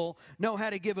people know how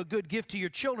to give a good gift to your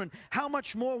children, how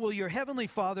much more will your heavenly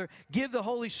Father give the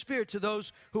Holy Spirit to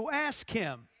those who ask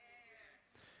Him?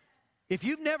 If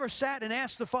you've never sat and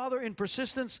asked the Father in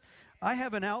persistence, I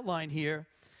have an outline here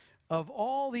of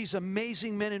all these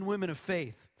amazing men and women of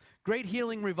faith. Great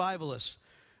healing revivalists,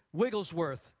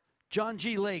 Wigglesworth, John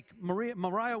G. Lake,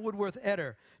 Mariah Woodworth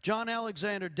Etter, John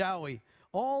Alexander Dowie,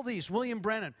 all these, William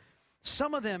Brennan.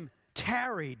 Some of them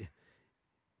tarried,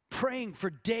 praying for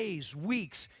days,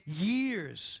 weeks,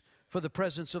 years for the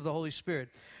presence of the Holy Spirit.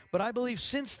 But I believe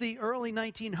since the early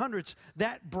 1900s,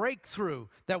 that breakthrough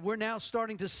that we're now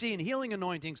starting to see in healing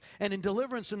anointings and in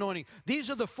deliverance anointing, these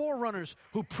are the forerunners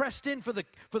who pressed in for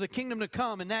the kingdom to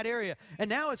come in that area. And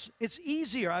now it's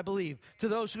easier, I believe, to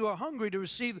those who are hungry to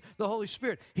receive the Holy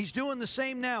Spirit. He's doing the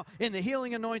same now in the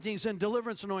healing anointings and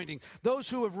deliverance anointing. Those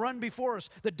who have run before us,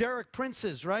 the Derek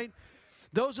Princes, right?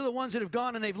 Those are the ones that have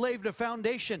gone and they've laid a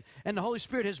foundation, and the Holy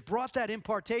Spirit has brought that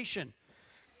impartation.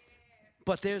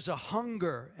 But there's a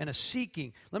hunger and a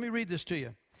seeking. Let me read this to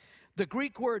you. The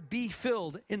Greek word be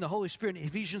filled in the Holy Spirit, in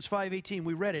Ephesians 5:18,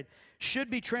 we read it, should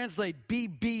be translated be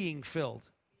being filled.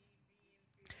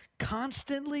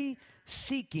 Constantly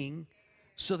seeking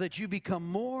so that you become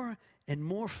more and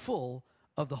more full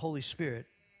of the Holy Spirit.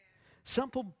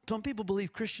 Some people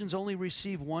believe Christians only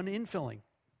receive one infilling.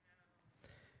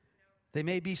 They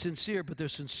may be sincere, but they're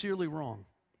sincerely wrong.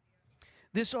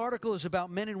 This article is about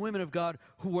men and women of God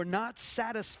who were not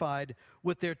satisfied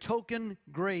with their token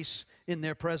grace in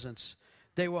their presence.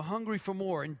 They were hungry for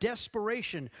more, in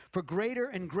desperation for greater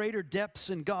and greater depths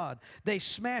in God. They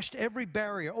smashed every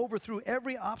barrier, overthrew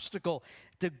every obstacle.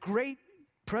 The great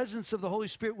presence of the Holy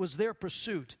Spirit was their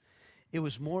pursuit. It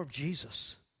was more of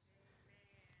Jesus.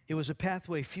 It was a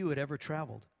pathway few had ever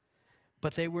traveled.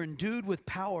 But they were endued with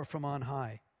power from on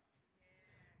high.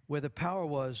 Where the power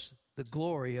was, the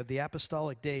glory of the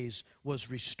apostolic days was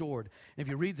restored. And if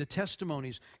you read the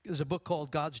testimonies, there's a book called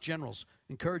God's Generals.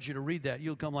 I encourage you to read that.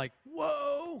 You'll come like,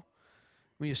 whoa,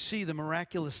 when you see the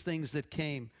miraculous things that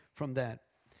came from that.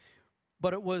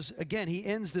 But it was, again, he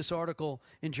ends this article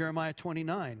in Jeremiah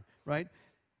 29, right?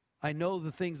 I know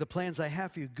the plans I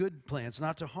have for you, good plans,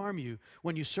 not to harm you.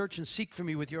 When you search and seek for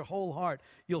me with your whole heart,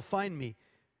 you'll find me.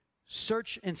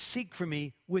 Search and seek for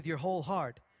me with your whole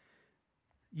heart.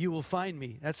 You will find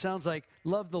me. That sounds like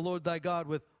love the Lord thy God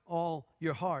with all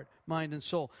your heart, mind, and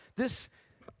soul. This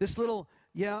little,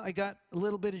 I got a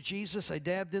little bit of Jesus. I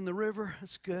dabbed in the river.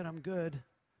 That's good. I'm good.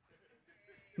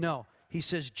 No, he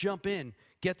says jump in.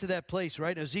 Get to that place,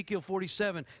 right? Ezekiel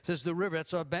 47 says the river.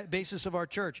 That's our basis of our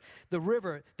church. The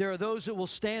river, there are those that will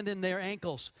stand in their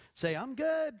ankles, say, I'm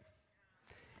good.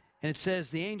 And it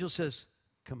says, the angel says,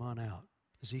 come on out.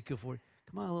 Ezekiel 40,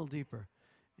 come on a little deeper.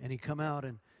 And he come out,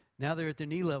 and now they're at their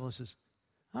knee level and says,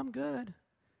 I'm good.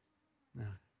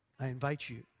 Now, I invite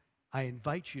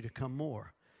you to come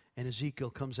more. And Ezekiel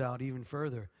comes out even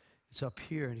further. It's up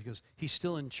here, and he goes, he's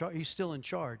still in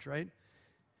charge, right?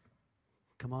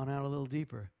 Come on out a little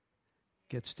deeper.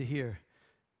 Gets to here.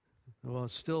 Well,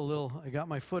 it's still a little, I got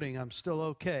my footing, I'm still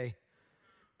okay.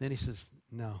 Then he says,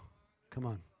 no, come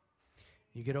on.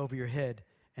 You get over your head,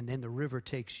 and then the river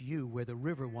takes you where the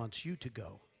river wants you to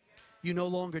go. You no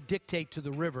longer dictate to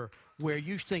the river where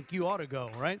you think you ought to go,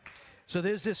 right? So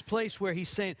there's this place where he's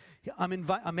saying, I'm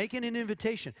making an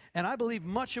invitation. And I believe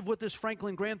much of what this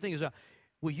Franklin Graham thing is about.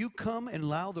 Will you come and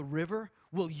allow the river?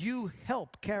 Will you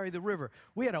help carry the river?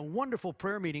 We had a wonderful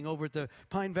prayer meeting over at the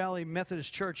Pine Valley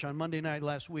Methodist Church on Monday night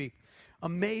last week.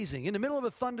 Amazing. In the middle of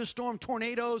a thunderstorm,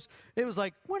 tornadoes, it was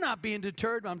like, we're not being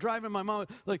deterred. I'm driving my mom,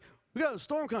 like, we got a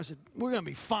storm coming. I said, we're going to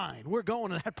be fine. We're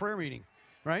going to that prayer meeting,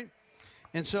 right?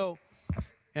 And so,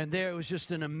 and there was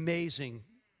just an amazing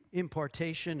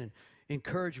impartation and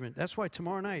encouragement. That's why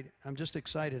tomorrow night, I'm just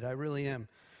excited. I really am.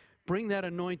 Bring that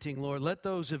anointing, Lord. Let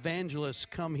those evangelists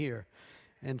come here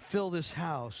and fill this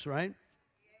house, right?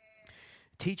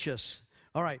 Teach us.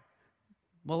 All right.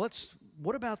 Well,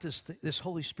 what about this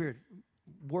Holy Spirit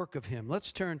work of him?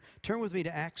 Let's turn with me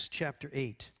to Acts chapter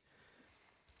 8.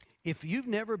 If you've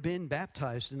never been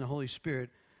baptized in the Holy Spirit,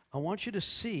 I want you to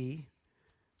see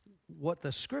what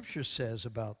the Scripture says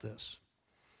about this.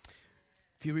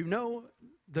 If you know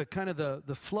the kind of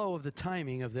the flow of the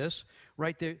timing of this,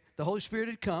 right there, the Holy Spirit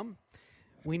had come.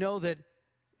 We know that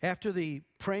after the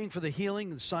praying for the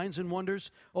healing, the signs and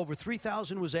wonders, over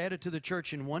 3,000 was added to the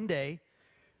church in one day,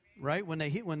 right? When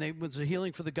they was a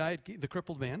healing for the guy, the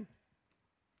crippled man.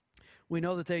 We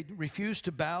know that they refused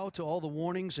to bow to all the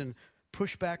warnings and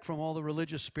push back from all the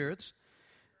religious spirits.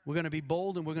 We're going to be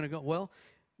bold and we're going to go. Well,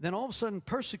 then all of a sudden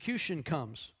persecution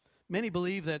comes. Many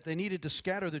believe that they needed to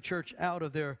scatter the church out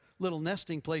of their little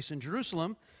nesting place in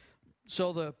Jerusalem.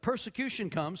 So the persecution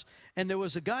comes, and there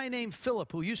was a guy named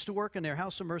Philip who used to work in their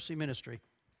House of Mercy ministry.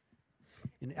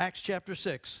 In Acts chapter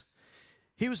 6.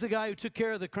 He was the guy who took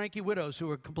care of the cranky widows who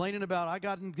were complaining about,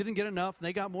 didn't get enough, and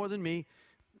they got more than me.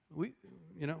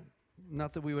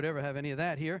 Not that we would ever have any of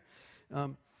that here.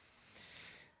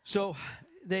 So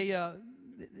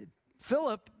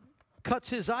Philip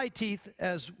cuts his eye teeth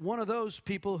as one of those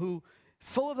people who,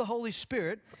 full of the Holy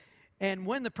Spirit, And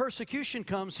when the persecution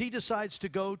comes, he decides to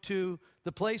go to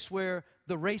the place where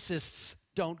the racists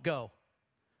don't go.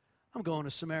 I'm going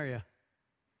to Samaria.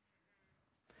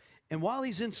 And while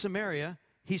he's in Samaria,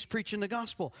 he's preaching the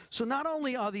gospel. So not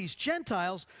only are these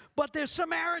Gentiles, but they're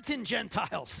Samaritan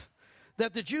Gentiles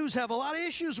that the Jews have a lot of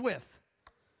issues with.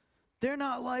 They're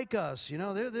not like us,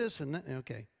 they're this and that.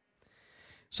 Okay.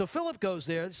 So Philip goes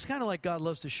there. It's kind of like God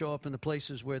loves to show up in the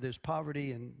places where there's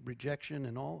poverty and rejection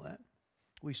and all that.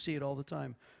 We see it all the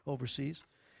time overseas.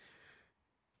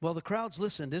 Well, the crowds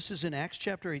listened. This is in Acts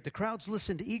chapter 8. The crowds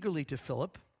listened eagerly to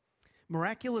Philip.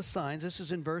 Miraculous signs. This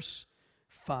is in verse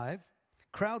 5.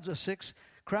 Crowds are 6.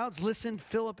 Crowds listened,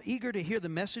 Philip eager to hear the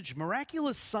message.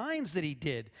 Miraculous signs that he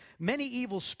did. Many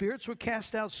evil spirits were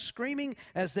cast out, screaming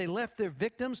as they left their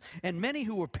victims, and many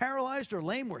who were paralyzed or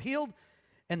lame were healed,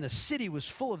 and the city was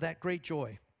full of that great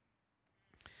joy.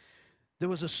 There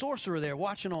was a sorcerer there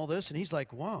watching all this, and he's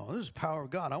like, wow, this is the power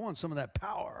of God. I want some of that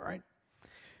power, right?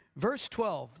 Verse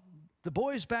 12, the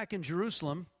boys back in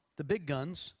Jerusalem, the big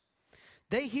guns,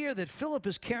 they hear that Philip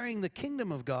is carrying the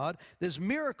kingdom of God. There's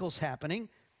miracles happening.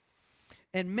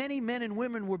 And many men and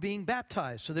women were being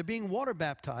baptized. So they're being water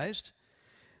baptized.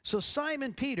 So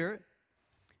Simon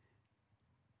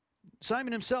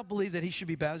himself believed that he should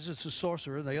be baptized. It's a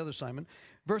sorcerer, the other Simon.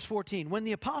 Verse 14, when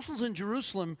the apostles in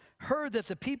Jerusalem heard that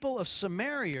the people of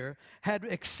Samaria had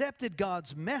accepted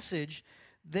God's message,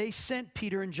 they sent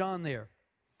Peter and John there.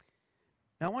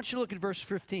 Now I want you to look at verse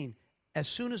 15. As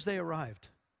soon as they arrived.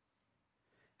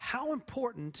 How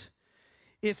important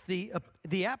if the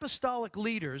apostolic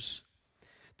leaders,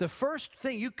 the first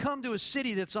thing, you come to a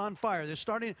city that's on fire,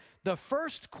 the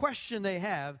first question they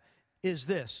have is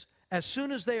this: as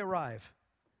soon as they arrive,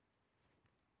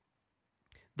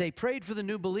 they prayed for the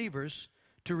new believers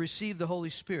to receive the Holy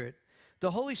Spirit.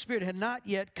 The Holy Spirit had not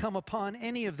yet come upon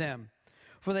any of them,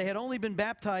 for they had only been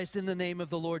baptized in the name of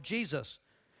the Lord Jesus.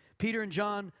 Peter and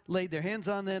John laid their hands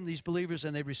on them, these believers,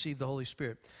 and they received the Holy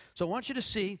Spirit. So I want you to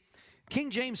see,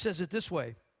 King James says it this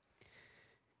way.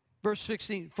 Verse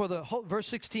 16, verse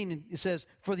 16, it says,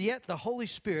 for yet the Holy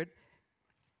Spirit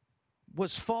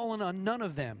was fallen on none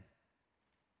of them.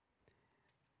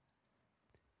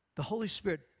 The Holy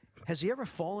Spirit, has he ever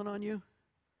fallen on you?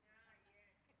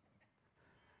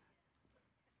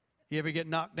 You ever get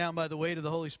knocked down by the weight of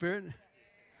the Holy Spirit?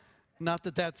 Not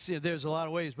that there's a lot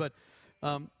of ways, but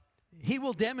he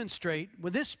will demonstrate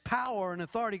with this power and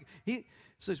authority. He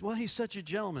says, well, he's such a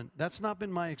gentleman. That's not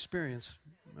been my experience,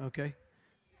 okay?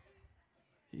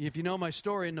 If you know my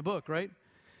story in the book, right?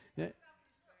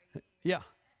 Yeah.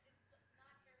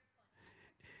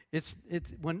 It's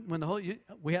when the whole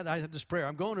I had this prayer.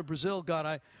 I'm going to Brazil,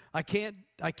 God. I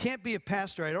can't be a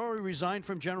pastor. I'd already resigned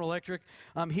from General Electric.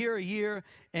 I'm here a year,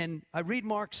 and I read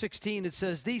Mark 16. It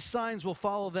says, these signs will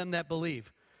follow them that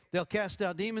believe. They'll cast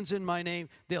out demons in my name.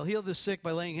 They'll heal the sick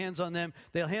by laying hands on them.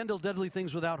 They'll handle deadly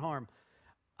things without harm.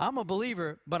 I'm a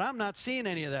believer, but I'm not seeing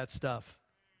any of that stuff.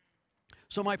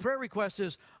 So my prayer request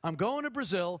is, I'm going to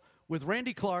Brazil with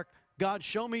Randy Clark. God,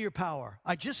 show me your power.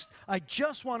 I just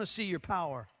want to see your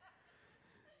power.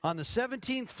 On the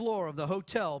 17th floor of the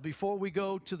hotel, before we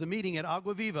go to the meeting at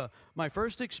Agua Viva, my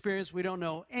first experience, we don't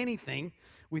know anything.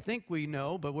 We think we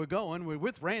know, but we're going. We're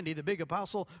with Randy, the big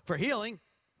apostle for healing.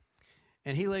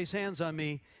 And he lays hands on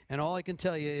me, and all I can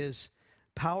tell you is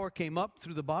power came up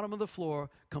through the bottom of the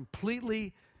floor,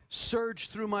 completely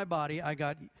surged through my body. I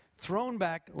got thrown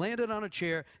back, landed on a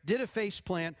chair, did a face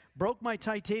plant, broke my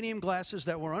titanium glasses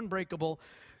that were unbreakable,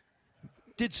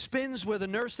 did spins where the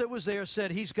nurse that was there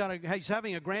said he's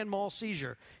having a grand mal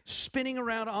seizure, spinning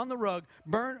around on the rug,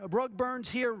 rug burns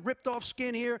here, ripped off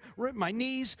skin here, ripped my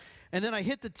knees, and then I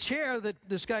hit the chair that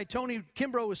this guy Tony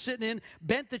Kimbrough was sitting in,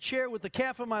 bent the chair with the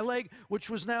calf of my leg, which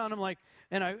was now, and I'm like,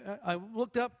 and I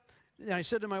looked up and I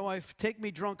said to my wife, take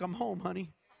me drunk, I'm home, honey.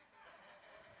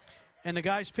 And the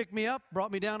guys picked me up,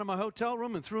 brought me down to my hotel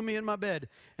room, and threw me in my bed.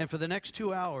 And for the next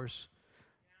 2 hours,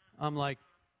 I'm like,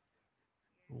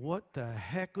 what the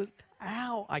heck was,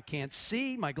 ow, I can't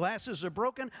see. My glasses are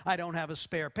broken. I don't have a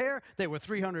spare pair. They were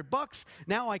 $300.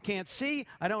 Now I can't see.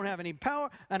 I don't have any power.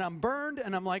 And I'm burned.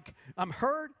 And I'm like, I'm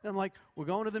hurt. And I'm like, we're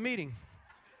going to the meeting.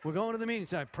 We're going to the meeting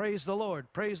tonight. Praise the Lord.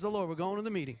 Praise the Lord. We're going to the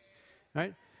meeting.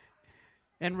 Right?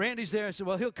 And Randy's there. I said,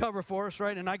 well, he'll cover for us,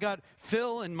 right? And I got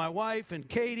Phil and my wife and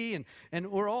Katie,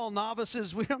 and we're all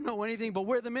novices. We don't know anything, but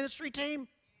we're the ministry team.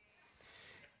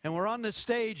 And we're on the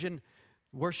stage, and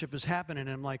worship is happening.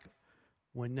 And I'm like,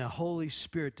 when the Holy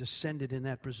Spirit descended in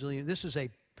that Brazilian, this is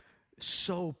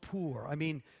so poor. I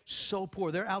mean, so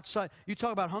poor. They're outside. You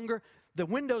talk about hunger. The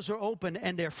windows are open,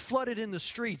 and they're flooded in the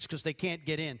streets because they can't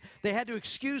get in. They had to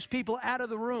excuse people out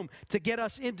of the room to get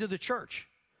us into the church.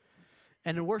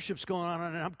 And the worship's going on,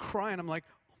 and I'm crying. I'm like,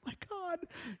 oh, my God,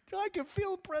 I can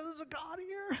feel the presence of God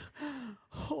here.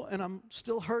 Oh, and I'm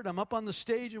still hurt. I'm up on the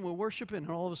stage, and we're worshiping,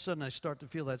 and all of a sudden I start to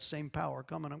feel that same power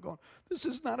coming. I'm going, this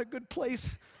is not a good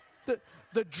place.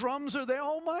 The drums are there.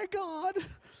 Oh, my God.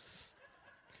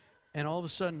 And all of a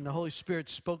sudden, the Holy Spirit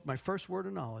spoke my first word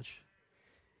of knowledge.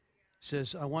 He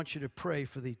says, I want you to pray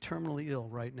for the terminally ill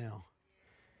right now.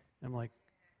 And I'm like,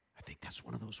 I think that's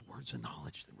one of those words of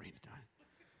knowledge that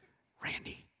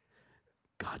Randy,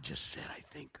 God just said, I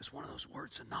think, is one of those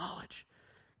words of knowledge.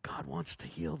 God wants to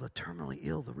heal the terminally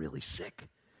ill, the really sick.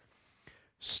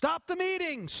 Stop the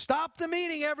meeting. Stop the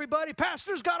meeting, everybody.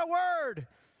 Pastor's got a word.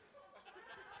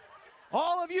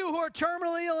 All of you who are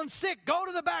terminally ill and sick, go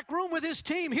to the back room with his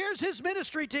team. Here's his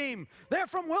ministry team. They're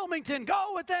from Wilmington.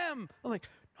 Go with them. I'm like,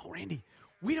 no, Randy,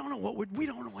 we don't know we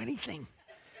don't know anything.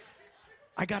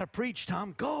 I got to preach,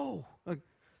 Tom. Go.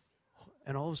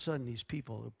 And all of a sudden, these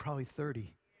people, probably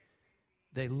 30,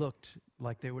 they looked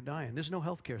like they were dying. There's no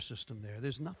healthcare system there.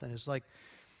 There's nothing. It's like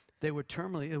they were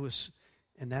terminally,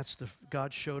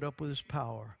 God showed up with his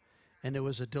power. And there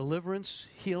was a deliverance,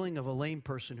 healing of a lame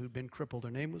person who'd been crippled. Her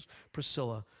name was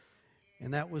Priscilla.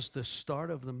 And that was the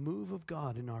start of the move of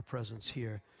God in our presence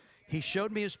here. He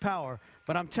showed me his power.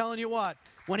 But I'm telling you what,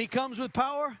 when he comes with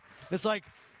power, it's like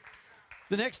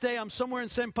the next day I'm somewhere in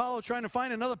São Paulo trying to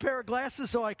find another pair of glasses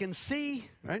so I can see,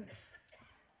 right?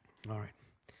 All right.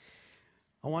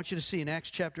 I want you to see in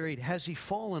Acts chapter 8, has he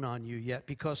fallen on you yet?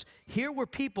 Because here were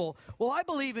people, well, I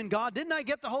believe in God. Didn't I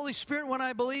get the Holy Spirit when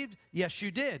I believed? Yes, you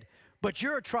did. But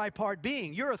you're a tripart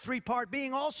being. You're a three-part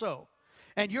being also.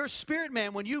 And your spirit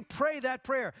man, when you pray that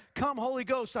prayer, come Holy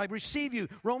Ghost, I receive you.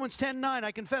 Romans 10:9,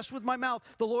 I confess with my mouth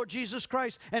the Lord Jesus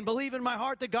Christ and believe in my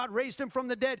heart that God raised him from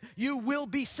the dead. You will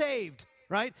be saved,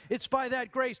 right? It's by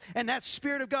that grace. And that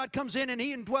Spirit of God comes in and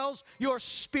he indwells your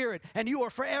spirit. And you are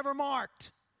forever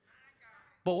marked.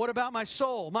 But what about my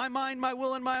soul, my mind, my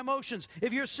will, and my emotions?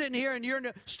 If you're sitting here and you're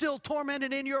still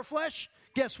tormented in your flesh,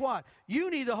 guess what? You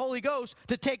need the Holy Ghost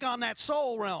to take on that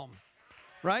soul realm,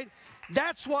 right?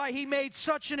 That's why he made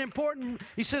such an important,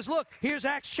 he says, look, here's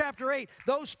Acts chapter 8.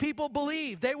 Those people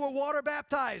believed. They were water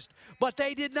baptized, but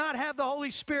they did not have the Holy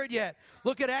Spirit yet.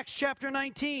 Look at Acts chapter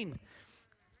 19.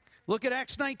 Look at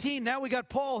Acts 19. Now we got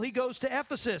Paul. He goes to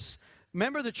Ephesus.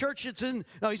 Remember the church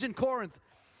he's in Corinth.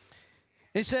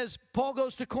 It says, Paul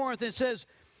goes to Corinth and it says,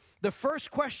 the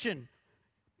first question,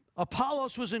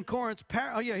 Apollos was in Corinth.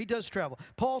 He does travel.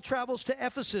 Paul travels to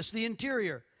Ephesus, the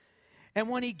interior. And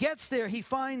when he gets there, he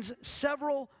finds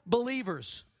several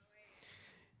believers.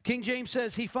 King James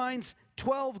says he finds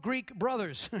 12 Greek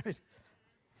brothers.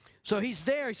 So he's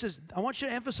there. He says, I want you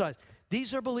to emphasize,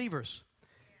 these are believers.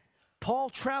 Paul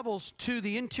travels to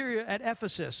the interior at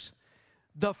Ephesus.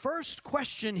 The first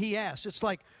question he asks, it's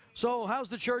like, so how's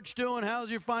the church doing? How's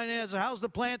your finances? How's the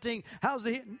planting?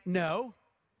 No.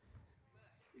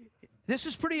 This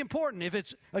is pretty important. If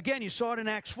it's, again, you saw it in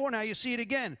Acts 4, now you see it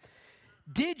again.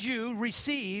 Did you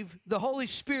receive the Holy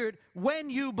Spirit when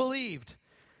you believed?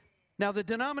 Now, the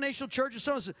denominational churches,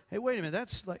 someone says, hey, wait a minute,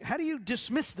 that's like, how do you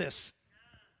dismiss this?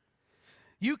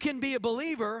 You can be a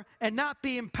believer and not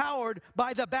be empowered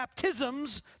by the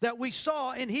baptisms that we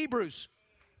saw in Hebrews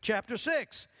chapter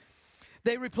 6.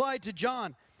 They replied to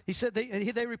John. He said,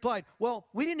 they replied, well,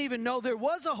 we didn't even know there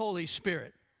was a Holy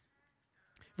Spirit.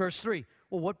 Verse 3,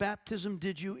 well, what baptism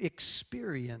did you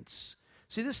experience?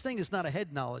 See, this thing is not a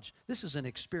head knowledge. This is an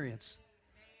experience.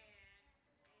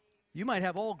 You might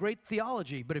have all great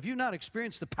theology, but if you've not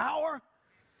experienced the power,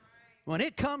 when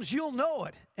it comes, you'll know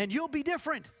it, and you'll be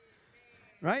different,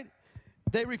 right?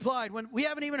 They replied, when we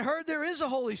haven't even heard there is a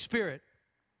Holy Spirit.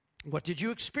 What did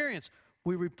you experience?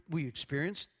 We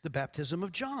experienced the baptism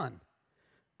of John.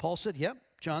 Paul said, yep,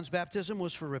 John's baptism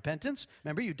was for repentance.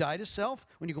 Remember, you die to self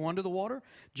when you go under the water.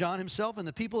 John himself and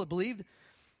the people that believed,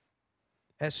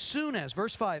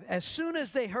 verse 5, as soon as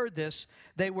they heard this,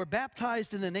 they were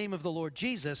baptized in the name of the Lord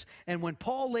Jesus. And when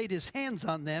Paul laid his hands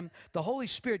on them, the Holy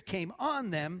Spirit came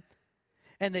on them,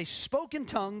 and they spoke in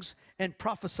tongues and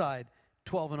prophesied,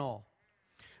 12 in all.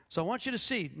 So I want you to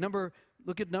see,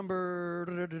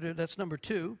 that's number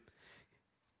 2.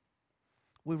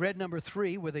 We read number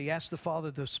 3, where they asked the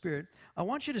Father, the Spirit. I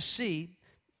want you to see,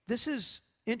 this is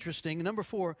interesting. Number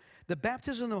 4, the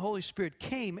baptism of the Holy Spirit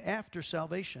came after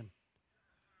salvation.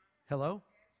 Hello?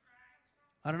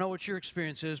 I don't know what your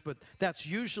experience is, but that's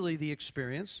usually the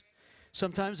experience.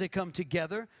 Sometimes they come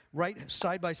together, right,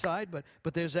 side by side,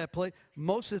 but there's that place.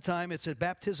 Most of the time, it's a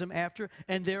baptism after,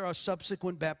 and there are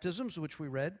subsequent baptisms, which we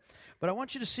read. But I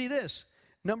want you to see this.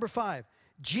 Number 5,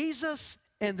 Jesus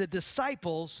and the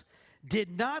disciples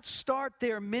did not start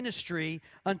their ministry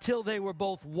until they were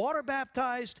both water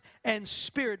baptized and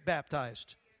spirit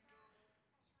baptized.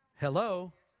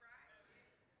 Hello?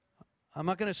 I'm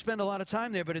not going to spend a lot of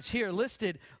time there, but it's here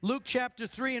listed. Luke chapter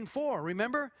 3 and 4.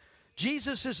 Remember?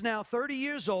 Jesus is now 30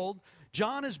 years old.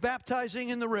 John is baptizing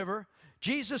in the river.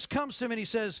 Jesus comes to him and he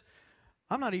says,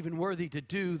 I'm not even worthy to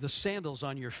do the sandals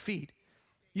on your feet.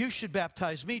 You should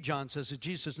baptize me, John says. And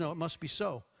Jesus says, no, it must be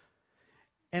so.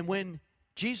 And when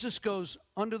Jesus goes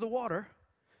under the water,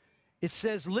 it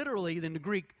says literally in the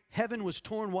Greek, heaven was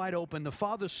torn wide open. The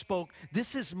Father spoke,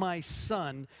 this is my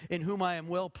Son in whom I am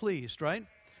well pleased, right?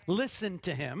 Listen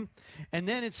to him. And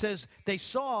then it says they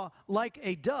saw like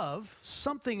a dove,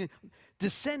 something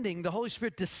descending, the Holy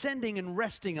Spirit descending and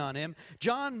resting on him.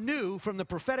 John knew from the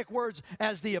prophetic words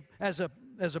as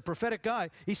a prophetic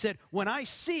guy, he said, when I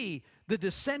see the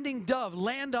descending dove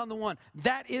land on the one,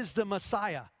 that is the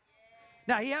Messiah.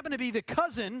 Now, he happened to be the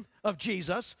cousin of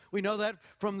Jesus. We know that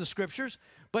from the scriptures.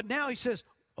 But now he says,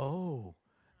 oh,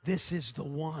 this is the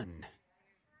one.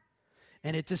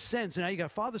 And it descends. And now you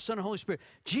got Father, Son, and Holy Spirit.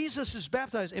 Jesus is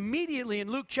baptized. Immediately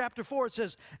in Luke chapter 4, it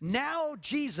says, now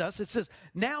Jesus, it says,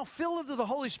 now filled with the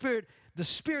Holy Spirit, the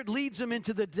Spirit leads him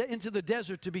into the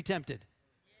desert to be tempted.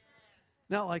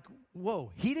 Now, like,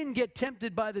 whoa, he didn't get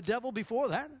tempted by the devil before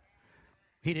that.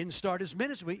 He didn't start his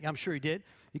ministry. I'm sure he did,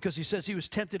 because he says he was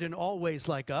tempted in all ways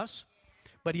like us,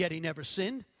 but yet he never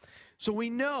sinned. So we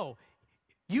know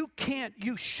you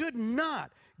should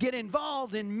not get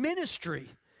involved in ministry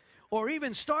or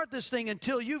even start this thing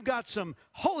until you've got some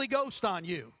Holy Ghost on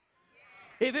you.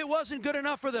 If it wasn't good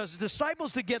enough for the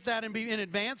disciples to get that and be in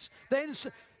advance,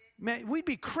 man, we'd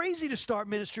be crazy to start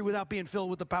ministry without being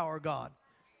filled with the power of God.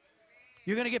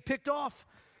 You're going to get picked off.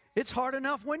 It's hard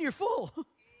enough when you're full.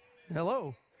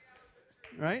 Hello.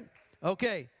 Right?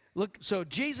 Okay. Look, so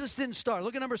Jesus didn't start.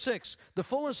 Look at number 6. The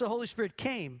fullness of the Holy Spirit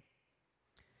came.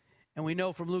 And we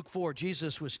know from Luke 4,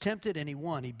 Jesus was tempted and he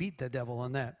won. He beat the devil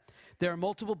on that. There are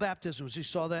multiple baptisms. You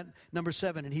saw that. Number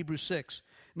 7 in Hebrews 6.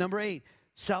 Number 8,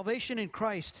 salvation in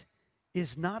Christ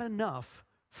is not enough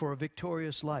for a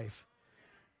victorious life.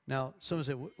 Now, someone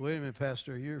said, wait a minute,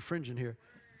 Pastor, you're fringing here.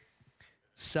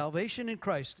 Salvation in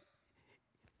Christ,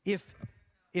 if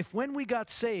when we got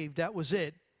saved, that was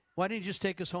it, why didn't you just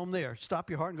take us home there? Stop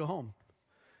your heart and go home.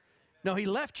 No, he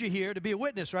left you here to be a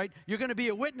witness, right? You're going to be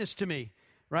a witness to me,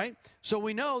 right? So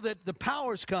we know that the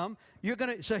powers come.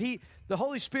 The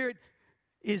Holy Spirit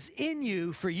is in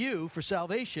you for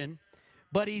salvation,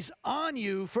 but he's on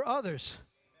you for others.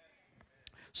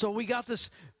 So we got this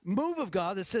move of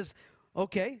God that says,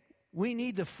 okay, we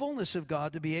need the fullness of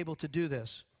God to be able to do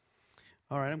this.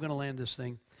 All right, I'm going to land this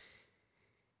thing.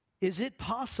 Is it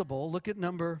possible, look at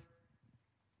let's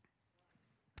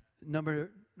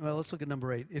look at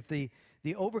number 8. If the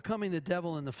overcoming the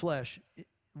devil in the flesh,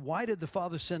 why did the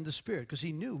Father send the Spirit? Because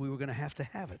he knew we were going to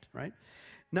have it, right?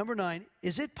 Number 9,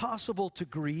 is it possible to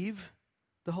grieve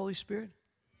the Holy Spirit?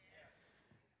 Yes.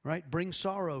 Right? Bring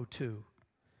sorrow to.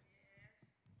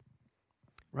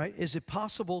 Right? Is it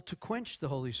possible to quench the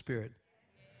Holy Spirit?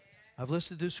 I've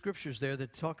listed the scriptures there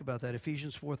that talk about that,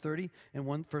 Ephesians 4:30 and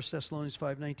 1 Thessalonians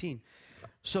 5:19.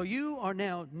 So you are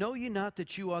now, know ye not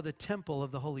that you are the temple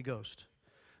of the Holy Ghost?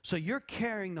 So you're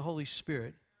carrying the Holy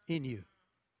Spirit in you.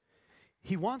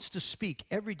 He wants to speak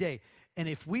every day. And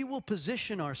if we will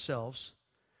position ourselves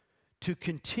to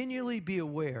continually be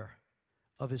aware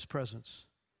of his presence.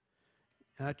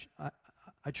 And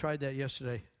I tried that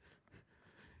yesterday.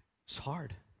 It's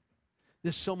hard.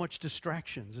 There's so much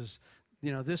distractions. There's,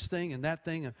 this thing and that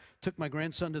thing. I took my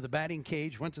grandson to the batting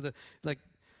cage, went to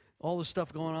all the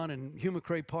stuff going on in Huma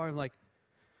Cray Park. And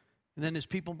then there's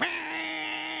people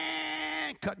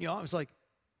cutting you off. It's like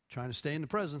trying to stay in the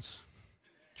presence.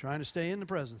 Trying to stay in the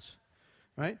presence.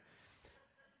 Right?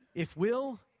 If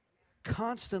we'll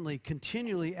constantly,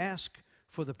 continually ask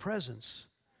for the presence,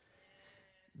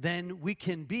 then we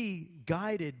can be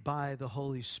guided by the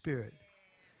Holy Spirit.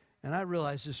 And I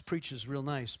realize this preach is real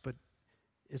nice, but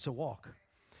it's a walk.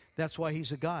 That's why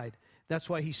he's a guide. That's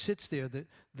why he sits there.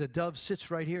 The dove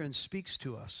sits right here and speaks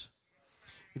to us.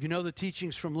 If you know the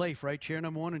teachings from Leif, right? Chair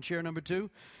number 1 and chair number 2.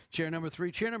 Chair number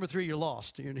 3. Chair number 3, you're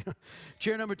lost.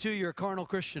 Chair number 2, you're a carnal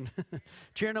Christian.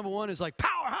 Chair number 1 is like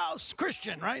powerhouse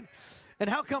Christian, right? And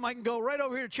how come I can go right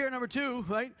over here to chair number 2,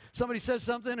 right? Somebody says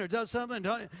something or does something,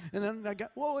 and then I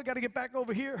got to get back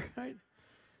over here, right?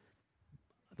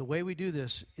 The way we do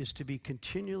this is to be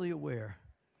continually aware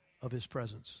of his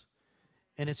presence.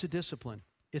 And it's a discipline.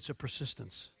 It's a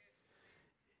persistence.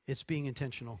 It's being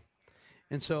intentional.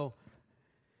 And so,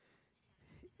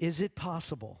 is it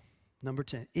possible, number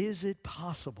 10, is it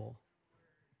possible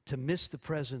to miss the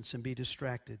presence and be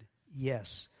distracted?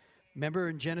 Yes. Remember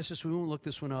in Genesis, we won't look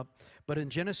this one up, but in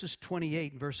Genesis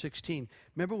 28, verse 16,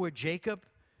 remember where Jacob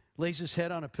lays his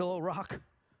head on a pillow rock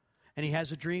and he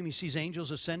has a dream, he sees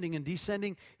angels ascending and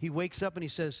descending, he wakes up and he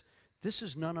says, this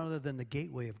is none other than the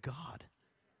gateway of God.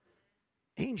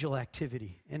 Angel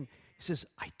activity. And he says,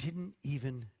 I didn't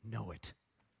even know it.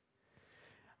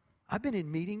 I've been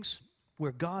in meetings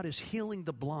where God is healing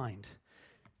the blind,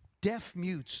 deaf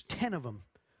mutes, 10 of them,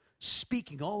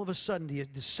 speaking. All of a sudden, the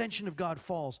ascension of God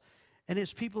falls, and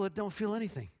there's people that don't feel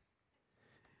anything.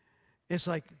 It's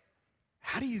like,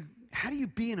 how do you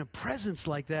be in a presence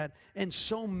like that and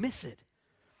so miss it?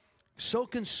 So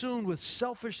consumed with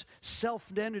selfish,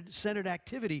 self-centered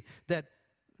activity that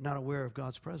not aware of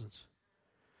God's presence.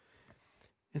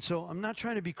 And so I'm not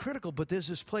trying to be critical, but there's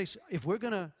this place, if we're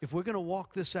gonna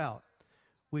walk this out,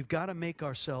 we've got to make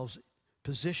ourselves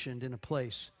positioned in a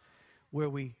place where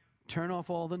we turn off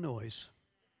all the noise,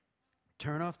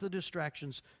 turn off the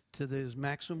distractions to the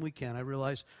maximum we can. I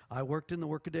realize I worked in the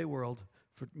workaday world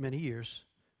for many years,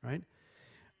 right?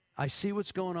 I see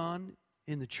what's going on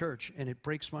in the church, and it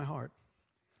breaks my heart.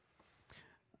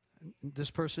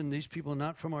 These people are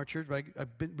not from our church, but I've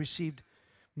received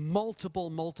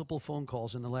multiple phone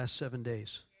calls in the last 7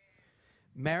 days.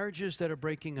 Marriages that are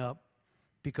breaking up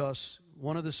because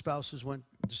one of the spouses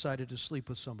decided to sleep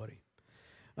with somebody.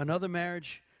 Another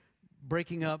marriage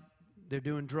breaking up, they're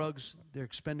doing drugs, they're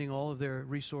expending all of their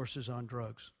resources on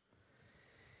drugs.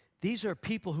 These are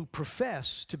people who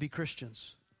profess to be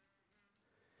Christians.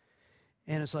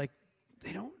 And it's like,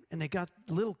 they got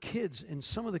little kids, and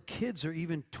some of the kids are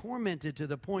even tormented to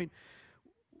the point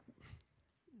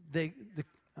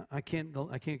I can't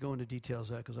go into details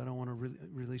of that because I don't want to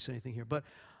release anything here. But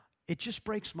it just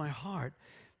breaks my heart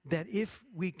that if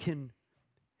we can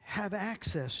have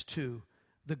access to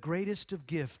the greatest of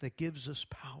gifts that gives us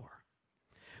power,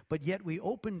 but yet we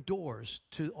open doors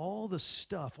to all the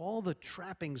stuff, all the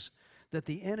trappings that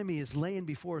the enemy is laying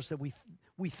before us that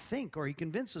we think, or he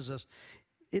convinces us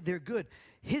they're good.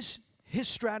 His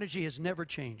strategy has never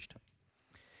changed.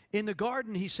 In the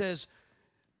garden, he says,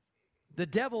 the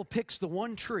devil picks the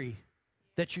one tree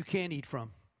that you can't eat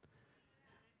from.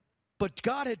 But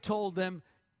God had told them,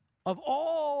 of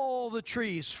all the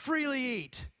trees, freely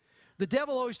eat. The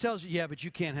devil always tells you, yeah, but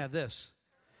you can't have this.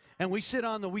 And we sit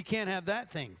on the we can't have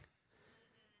that thing.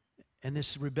 And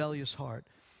this rebellious heart.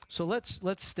 So let's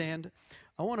stand.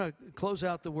 I want to close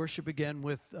out the worship again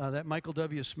with that Michael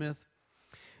W. Smith.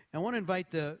 I want to invite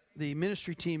the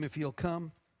ministry team, if you'll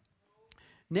come.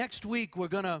 Next week, we're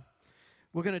going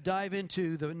to dive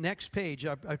into the next page.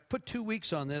 I put 2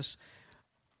 weeks on this,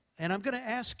 and I'm going to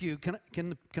ask you, can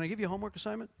I give you a homework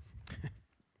assignment?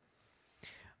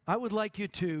 I would like you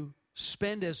to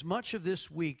spend as much of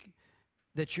this week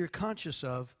that you're conscious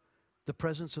of the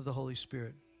presence of the Holy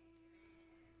Spirit.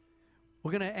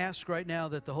 We're going to ask right now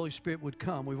that the Holy Spirit would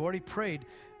come. We've already prayed.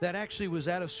 That actually was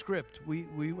out of script.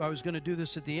 I was going to do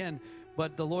this at the end,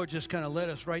 but the Lord just kind of led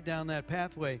us right down that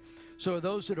pathway. So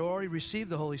those that already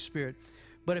received the Holy Spirit.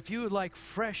 But if you would like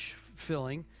fresh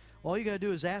filling, all you got to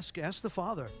do is ask the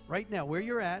Father right now, where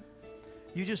you're at.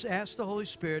 You just ask the Holy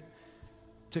Spirit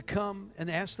to come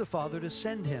and ask the Father to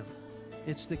send him.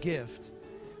 It's the gift.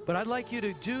 But I'd like you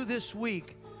to do this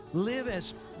week, live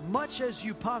as much as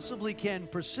you possibly can,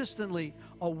 persistently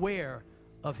aware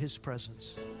of his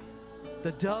presence.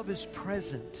 The dove is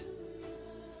present.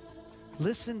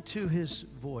 Listen to his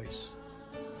voice.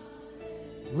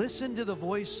 Listen to the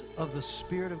voice of the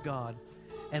Spirit of God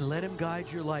and let him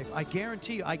guide your life. I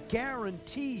guarantee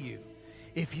you,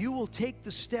 if you will take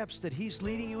the steps that he's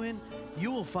leading you in,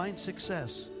 you will find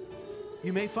success.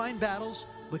 You may find battles,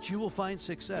 but you will find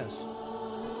success.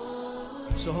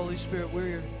 So Holy Spirit,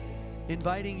 we're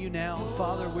inviting you now.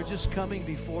 Father, we're just coming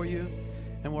before you,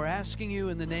 and we're asking you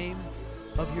in the name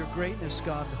of your greatness,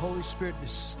 God, the Holy Spirit,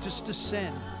 just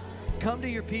descend. Come to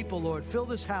your people, Lord. Fill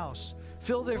this house.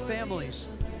 Fill their families.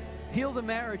 Heal the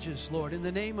marriages, Lord, in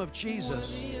the name of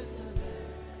Jesus.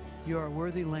 You are a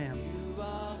worthy Lamb.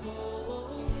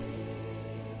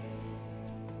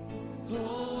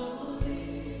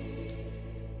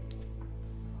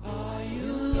 Are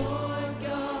you Lord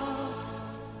God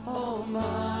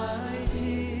Almighty?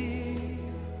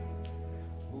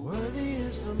 Worthy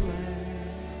is the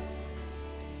Lamb.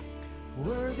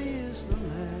 Worthy is the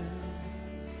Lamb.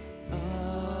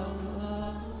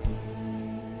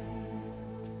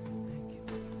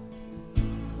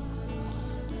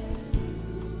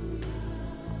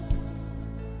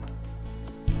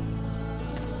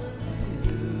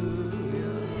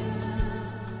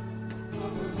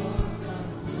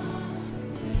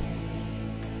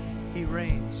 He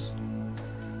reigns.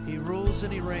 He rules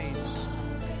and he reigns.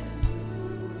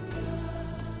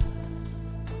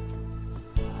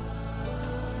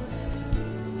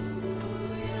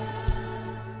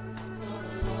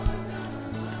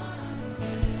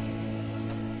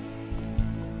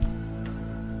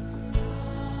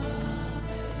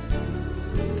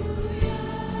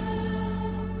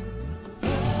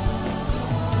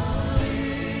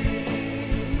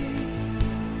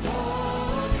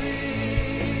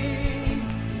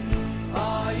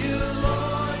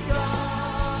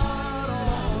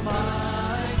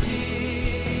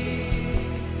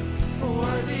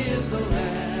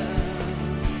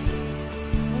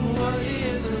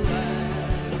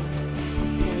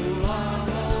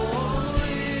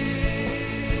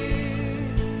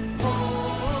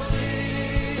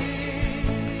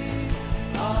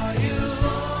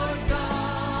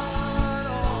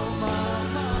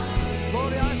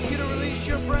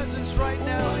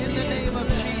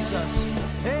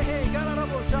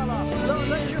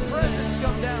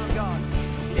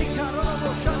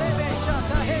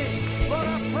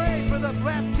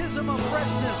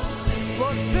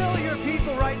 Lord, fill your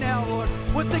people right now, Lord,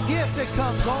 with the gift that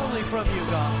comes only from you,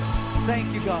 God.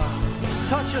 Thank you, God.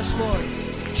 Touch us, Lord.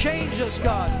 Change us,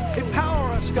 God.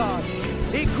 Empower us, God.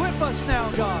 Equip us now,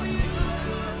 God.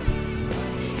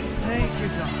 Thank you,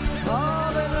 God.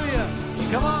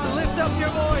 Hallelujah. Come on, lift up your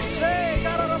voice. Hey,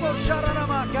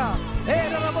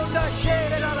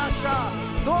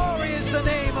 glory is the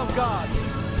name of God.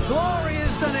 Glory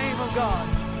is the name of God.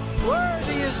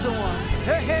 Worthy is the one.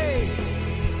 Hey, hey.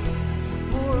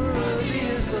 Worthy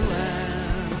is the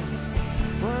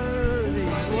Lamb. Worthy,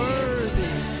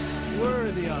 worthy,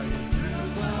 worthy are you.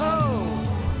 Oh.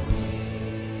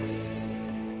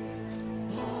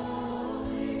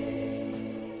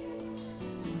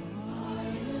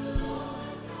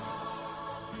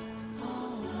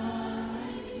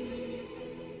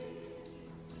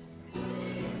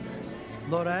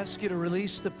 Lord, I ask you to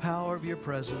release the power of your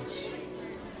presence.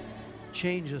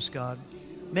 Change us, God.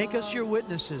 Make us your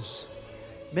witnesses.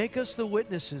 Make us the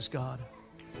witnesses, God.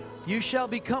 You shall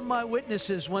become my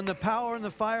witnesses when the power and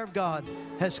the fire of God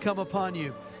has come upon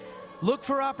you. Look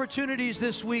for opportunities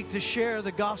this week to share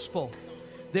the gospel.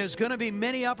 There's going to be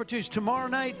many opportunities. Tomorrow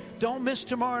night, don't miss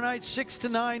tomorrow night, 6 to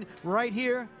 9, right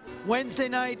here. Wednesday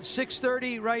night,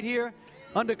 6:30, right here,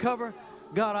 undercover.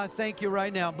 God, I thank you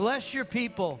right now. Bless your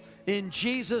people in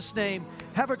Jesus' name.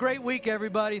 Have a great week,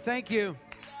 everybody. Thank you.